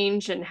would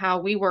change and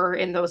how we were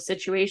in those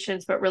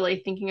situations. But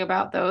really thinking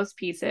about those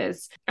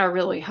pieces are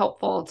really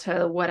helpful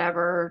to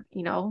whatever,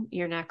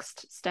 your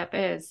next step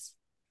is.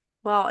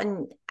 Well,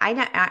 and I'm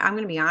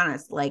going to be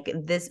honest, like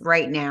this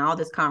right now,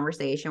 this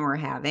conversation we're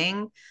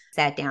having,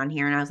 sat down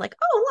here and I was like,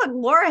 oh, look,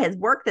 Laura has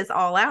worked this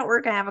all out. We're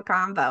going to have a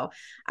convo.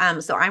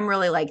 So I'm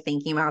really like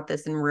thinking about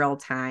this in real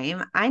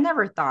time. I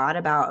never thought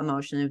about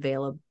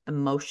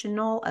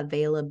emotional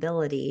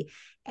availability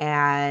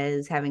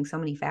as having so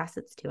many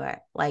facets to it.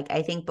 Like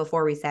I think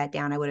before we sat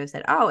down, I would have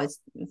said, oh, it's,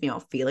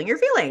 feeling your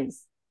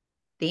feelings,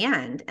 the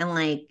end. And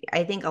like,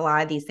 I think a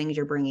lot of these things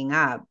you're bringing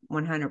up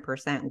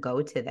 100%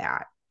 go to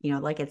that.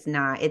 Like it's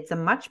a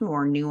much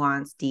more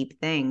nuanced,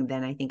 deep thing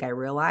than I think I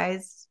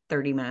realized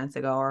 30 minutes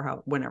ago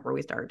or whenever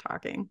we started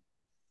talking.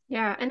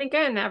 Yeah. And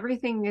again,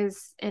 everything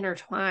is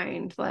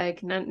intertwined.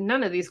 Like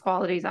none of these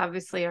qualities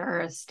obviously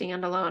are a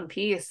standalone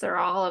piece. They're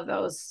all of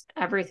those,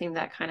 everything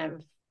that kind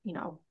of,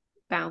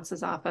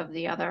 bounces off of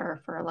the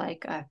other for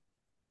like a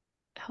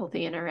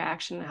healthy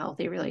interaction, a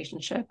healthy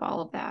relationship,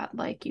 all of that.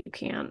 Like I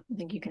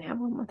think you can have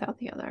one without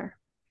the other.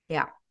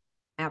 Yeah,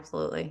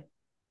 absolutely.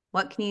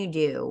 What can you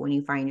do when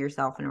you find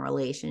yourself in a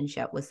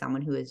relationship with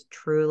someone who is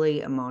truly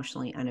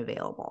emotionally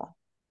unavailable?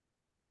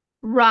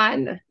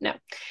 Run. No,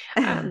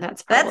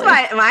 that's That's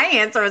probably. my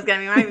answer was going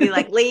to be, might be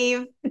like,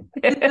 leave.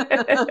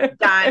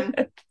 Done.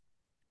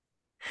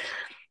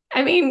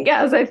 I mean,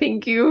 yes, I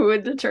think you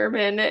would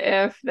determine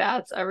if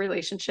that's a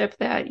relationship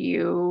that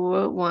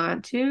you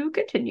want to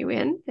continue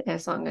in,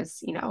 as long as,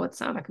 it's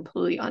not a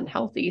completely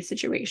unhealthy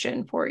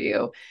situation for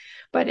you.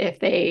 But if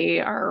they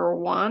are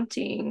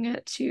wanting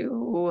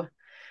to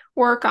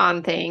work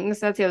on things,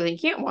 that's the other thing. You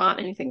can't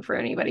want anything for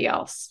anybody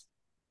else.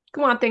 You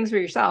can want things for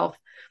yourself,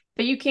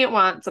 but you can't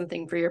want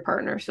something for your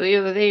partner. So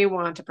either they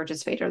want to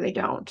participate or they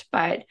don't.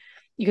 But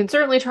you can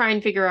certainly try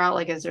and figure out,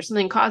 like, is there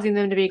something causing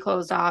them to be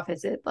closed off?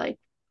 Is it like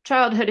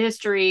childhood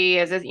history?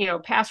 Is it,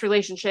 past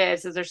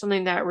relationships? Is there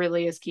something that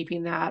really is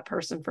keeping that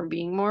person from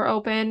being more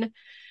open?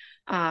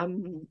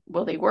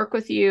 Will they work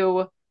with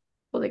you?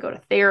 Will they go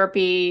to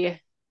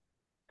therapy?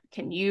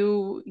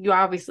 You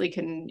obviously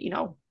can,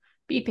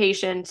 be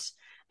patient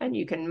and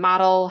you can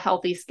model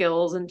healthy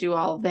skills and do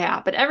all of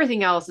that. But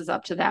everything else is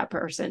up to that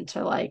person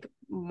to like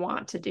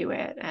want to do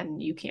it.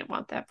 And you can't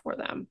want that for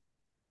them.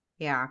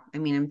 Yeah. I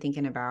mean, I'm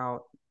thinking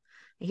about,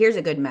 here's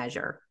a good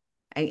measure.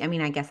 I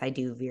mean, I guess I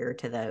do veer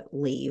to the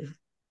leave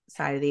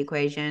side of the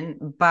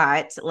equation,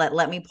 but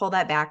let me pull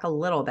that back a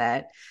little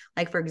bit.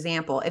 Like, for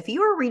example, if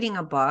you are reading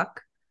a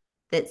book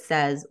that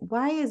says,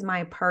 why is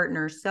my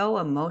partner so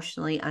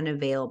emotionally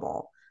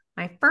unavailable?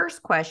 My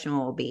first question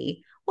will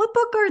be, what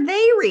book are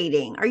they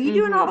reading? Are you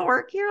doing all Mm-hmm. the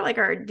work here?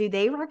 Like, do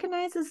they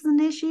recognize this is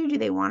an issue? Do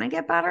they want to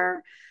get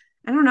better?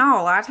 I don't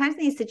know. A lot of times in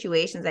these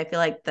situations, I feel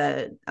like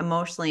the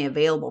emotionally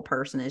available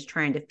person is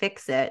trying to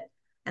fix it,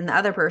 and the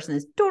other person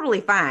is totally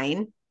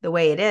fine the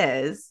way it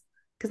is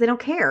because they don't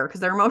care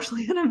because they're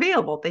emotionally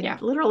unavailable. They Yeah.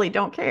 literally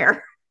don't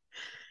care.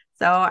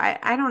 So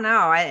I don't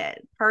know.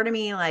 Part of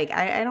me, like,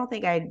 I don't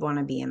think I'd want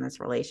to be in this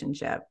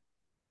relationship.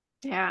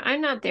 Yeah, I'm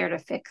not there to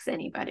fix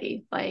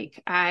anybody.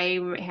 Like,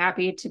 I'm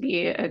happy to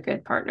be a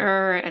good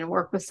partner and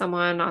work with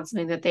someone on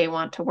something that they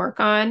want to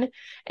work on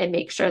and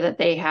make sure that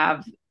they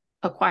have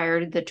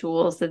acquired the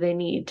tools that they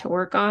need to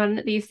work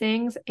on these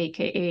things,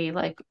 aka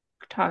like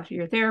talk to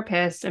your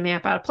therapist and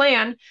map out a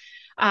plan.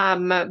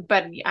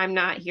 But I'm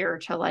not here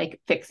to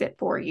like fix it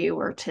for you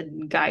or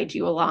to guide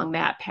you along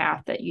that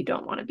path that you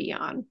don't want to be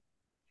on.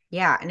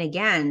 Yeah. And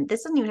again,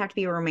 this doesn't even have to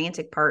be a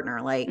romantic partner.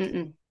 Like,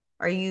 Mm-mm.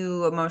 are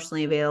you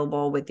emotionally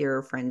available with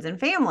your friends and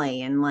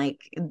family and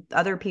like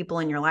other people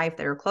in your life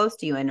that are close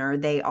to you? And are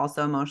they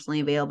also emotionally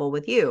available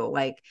with you?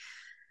 Like,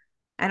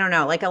 I don't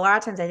know. Like a lot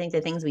of times I think the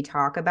things we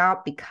talk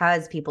about,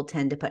 because people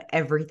tend to put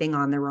everything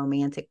on the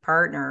romantic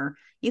partner,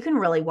 you can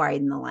really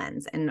widen the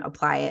lens and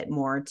apply it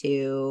more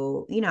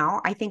to,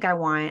 I think I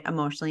want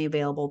emotionally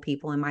available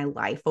people in my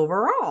life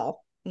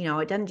overall.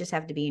 It doesn't just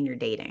have to be in your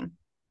dating.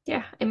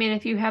 Yeah, I mean,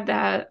 if you have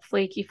that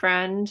flaky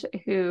friend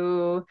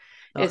who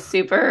is Ugh.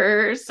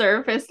 super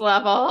surface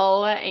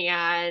level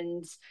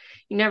and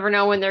you never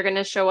know when they're going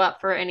to show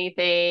up for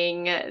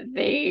anything,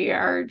 they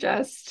are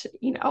just,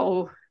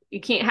 you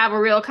can't have a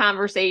real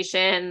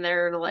conversation.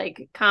 They're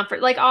like comfort,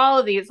 like all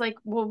of these, like,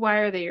 well, why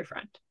are they your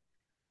friend?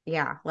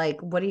 Yeah. Like,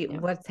 Yeah.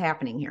 what's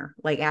happening here?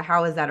 Like,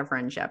 how is that a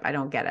friendship? I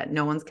don't get it.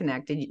 No one's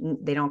connected.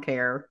 They don't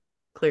care,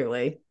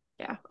 clearly.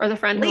 Yeah. Or the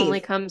friend who only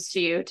Leave. comes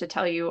to you to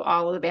tell you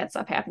all of the bad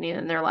stuff happening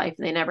in their life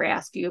and they never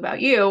ask you about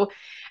you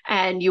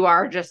and you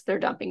are just their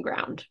dumping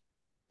ground.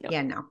 No.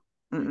 Yeah, no.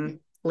 Mm-mm. Mm-mm.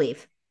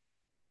 Leave.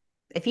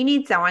 If you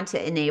need someone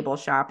to enable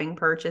shopping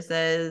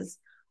purchases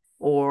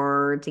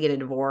or to get a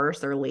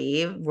divorce or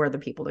leave, we're the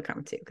people to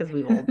come to because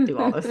we will do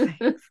all those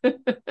things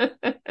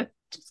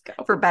Just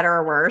go. for better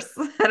or worse.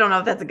 I don't know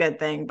if that's a good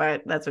thing,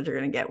 but that's what you're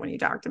going to get when you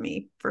talk to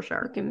me for You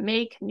sure. can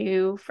make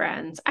new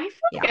friends. I feel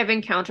like Yeah. I've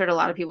encountered a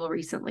lot of people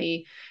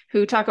recently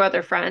who talk about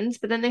their friends,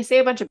 but then they say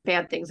a bunch of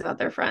bad things about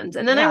their friends.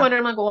 And then I Yeah. wonder,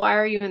 I'm like, well, why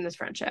are you in this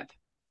friendship?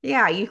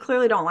 Yeah. You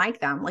clearly don't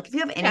like them. Like if you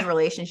have any Yeah.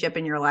 relationship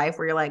in your life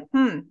where you're like,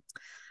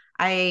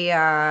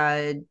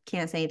 I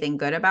can't say anything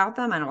good about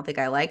them. I don't think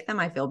I like them.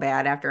 I feel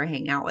bad after I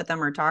hang out with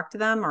them or talk to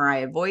them or I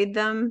avoid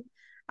them.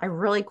 I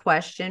really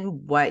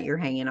question what you're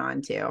hanging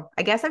on to.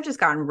 I guess I've just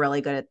gotten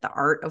really good at the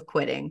art of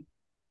quitting.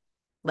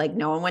 Like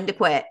knowing when to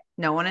quit,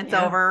 know when it's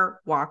Yeah.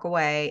 over, walk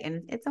away,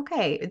 and it's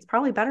okay. It's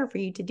probably better for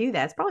you to do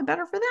that. It's probably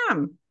better for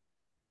them,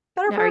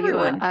 better Now, for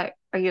everyone.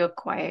 are you a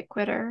quiet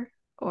quitter,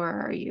 or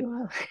are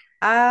you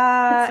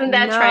isn't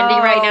that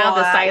trendy right now, No,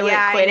 the yeah, silent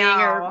I quitting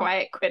or know.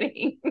 quiet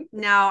quitting?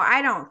 No,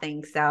 I don't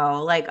think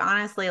so. Like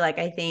honestly, like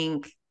I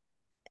think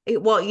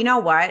well, you know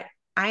what?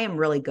 I am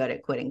really good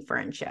at quitting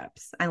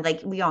friendships. And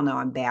like we all know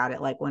I'm bad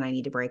at like when I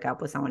need to break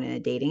up with someone in a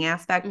dating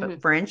aspect, but Hmm.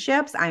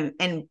 friendships,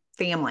 and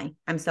family,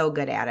 I'm so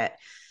good at it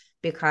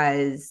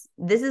because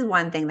this is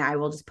one thing that I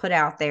will just put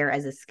out there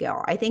as a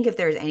skill. I think if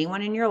there's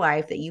anyone in your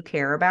life that you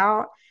care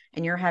about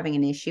and you're having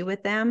an issue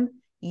with them,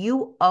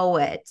 you owe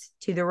it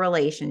to the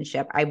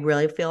relationship. I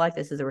really feel like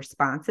this is a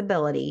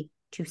responsibility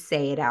to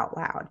say it out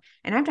loud.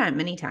 And I've done it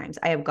many times.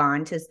 I have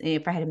gone to,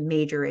 if I had a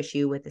major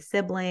issue with a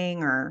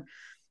sibling or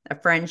a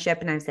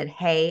friendship, and I've said,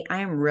 hey, I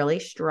am really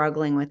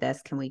struggling with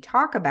this. Can we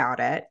talk about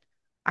it?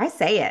 I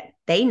say it.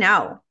 They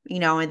know,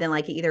 and then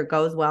like it either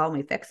goes well and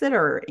we fix it,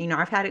 or,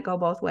 I've had it go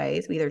both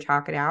ways. We either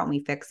talk it out and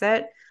we fix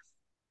it.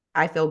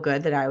 I feel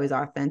good that I was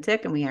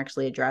authentic and we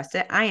actually addressed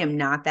it. I am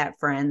not that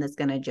friend that's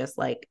going to just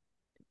like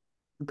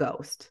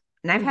ghost.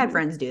 And I've had Hmm.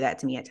 friends do that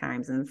to me at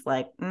times. And it's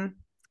like,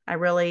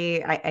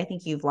 I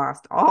think you've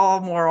lost all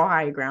moral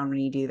high ground when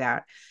you do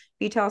that.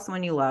 If you tell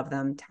someone you love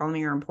them, tell them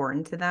you're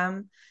important to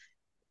them.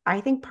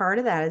 I think part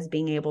of that is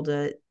being able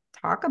to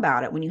talk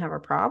about it when you have a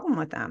problem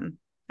with them.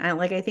 And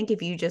like, I think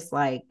if you just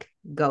like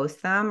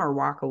ghost them or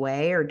walk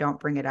away or don't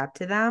bring it up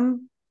to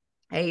them,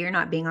 hey, you're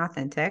not being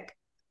authentic.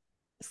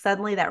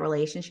 Suddenly that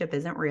relationship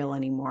isn't real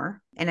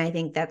anymore. And I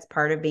think that's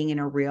part of being in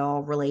a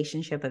real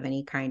relationship of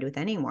any kind with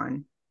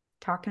anyone.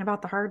 Talking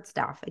about the hard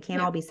stuff. It can't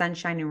Yeah. all be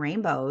sunshine and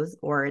rainbows,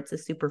 or it's a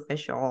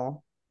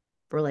superficial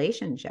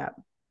relationship.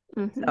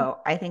 Hmm. So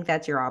I think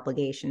that's your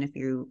obligation if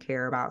you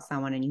care about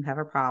someone and you have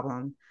a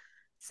problem.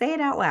 Say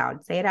it out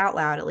loud. Say it out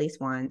loud at least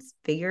once.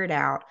 Figure it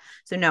out.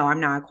 So no, I'm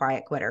not a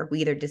quiet quitter.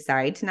 We either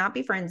decide to not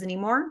be friends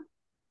anymore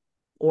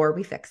or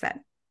we fix it.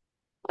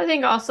 I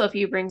think also if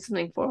you bring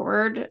something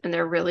forward and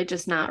they're really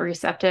just not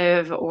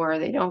receptive or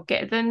they don't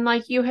get, then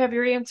like you have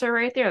your answer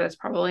right there. That's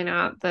probably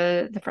not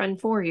the friend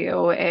for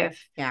you.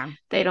 If Yeah.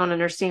 they don't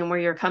understand where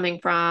you're coming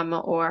from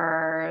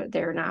or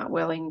they're not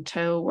willing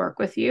to work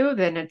with you,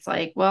 then it's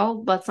like,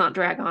 well, let's not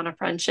drag on a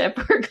friendship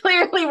where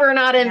clearly we're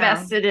not Yeah.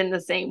 invested in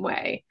the same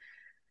way.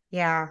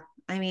 Yeah.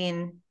 I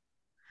mean,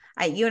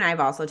 you and I have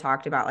also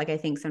talked about like I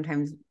think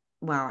sometimes,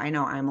 well, I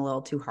know I'm a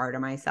little too hard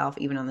on myself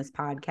even on this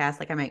podcast.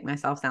 Like I make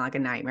myself sound like a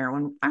nightmare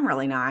when I'm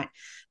really not.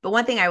 But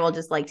one thing I will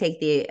just like take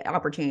the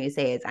opportunity to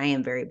say is I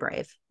am very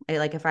brave.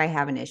 Like if I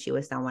have an issue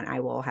with someone, I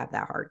will have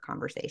that hard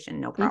conversation,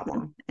 no Hmm.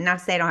 problem. And not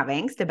to say I don't have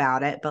angst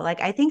about it, but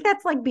like I think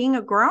that's like being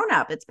a grown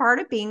up. It's part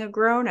of being a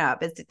grown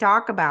up is to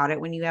talk about it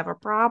when you have a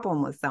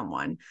problem with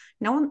someone.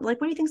 No one, like,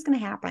 what do you think is going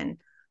to happen?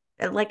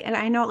 Like, and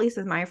I know at least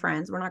with my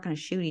friends, we're not going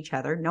to shoot each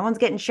other. No one's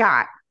getting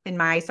shot in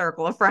my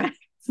circle of friends.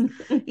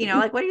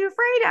 Like, what are you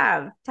afraid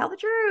of? Tell the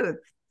truth.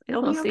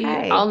 It'll Well, be see,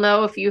 I'll okay.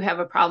 know if you have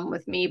a problem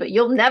with me, but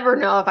you'll never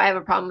know if I have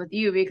a problem with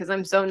you because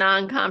I'm so I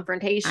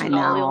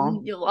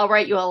non-confrontational. know. I'll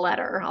write you a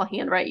letter. I'll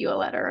handwrite you a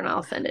letter and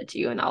I'll send it to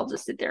you and I'll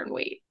just sit there and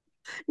wait.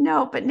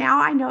 No, but now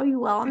I know you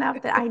well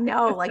enough that I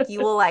know like you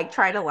will like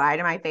try to lie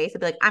to my face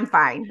and be like, I'm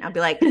fine. I'll be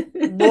like,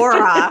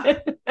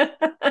 Laura,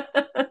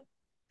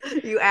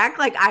 you act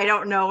like I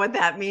don't know what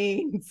that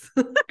means.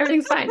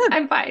 Everything's fine.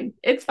 I'm fine.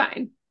 It's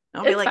fine.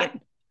 I'll be It's like,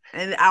 fine.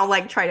 and I'll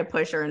like try to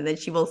push her and then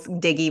she will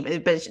dig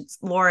even, but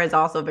Laura is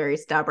also very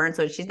stubborn.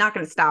 So she's not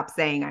going to stop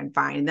saying I'm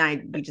fine. And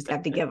then we just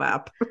have to give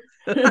up.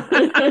 Come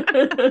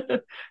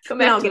Then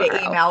back I'll get an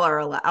tomorrow. email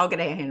or I'll get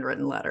a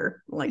handwritten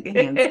letter, like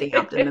hand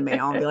stamped in the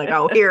mail and be like,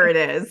 oh, here it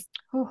is.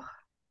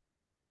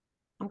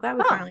 I'm glad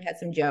we Oh, finally had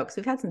some jokes.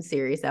 We've had some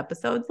serious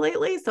episodes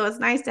lately. So it's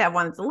nice to have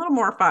one that's a little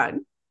more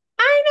fun.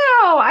 I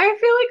know. I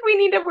feel like we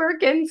need to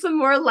work in some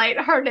more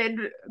lighthearted,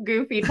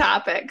 goofy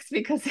topics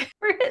because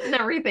we're hitting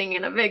everything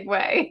in a big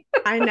way.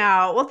 I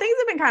know. Well, things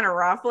have been kind of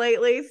rough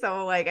lately.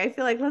 So like I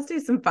feel like let's do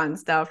some fun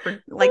stuff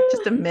for like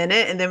just a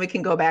minute and then we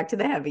can go back to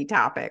the heavy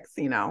topics.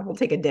 We'll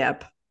take a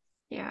dip.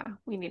 Yeah,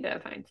 we need to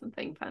find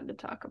something fun to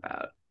talk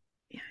about.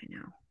 Yeah, I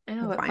know. I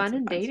know, We'll but find fun some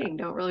and fun stuff. dating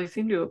don't really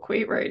seem to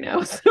equate right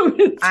now, so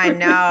it's I really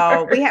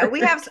know. We have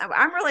hard. some,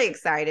 I'm really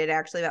excited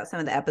actually about some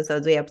of the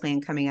episodes we have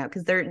planned coming up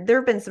because there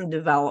have been some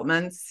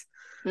developments.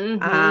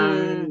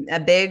 Mm-hmm. A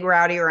big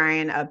Rowdy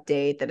Ryan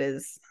update that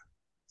is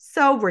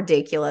so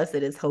ridiculous.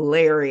 It is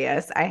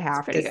hilarious, I It's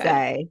have pretty to good.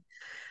 say.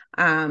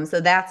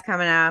 So that's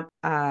coming up.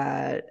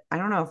 I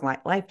don't know if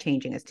life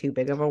changing is too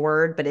big of a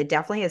word, but it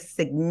definitely has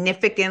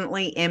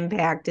significantly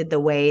impacted the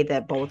way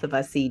that both of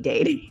us see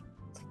dating.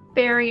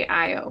 Very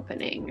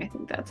eye-opening. I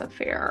think that's a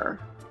fair.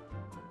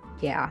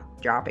 Yeah,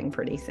 dropping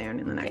pretty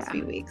soon in the next Yeah,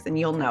 few weeks, and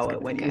you'll that's know it gonna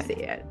be when you good. see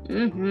it.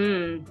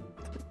 Mm-hmm.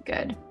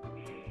 Good.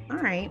 All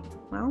right.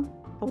 Well,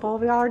 hope all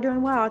of y'all are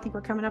doing well. I think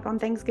we're coming up on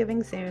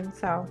Thanksgiving soon.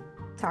 So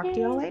talk to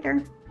y'all Yay.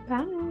 later.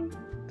 Bye.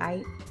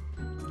 Bye.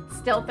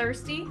 Still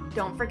thirsty?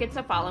 Don't forget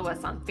to follow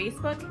us on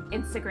Facebook,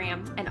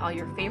 Instagram, and all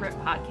your favorite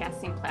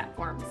podcasting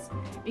platforms,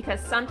 because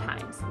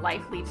sometimes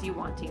life leaves you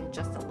wanting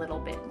just a little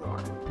bit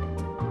more.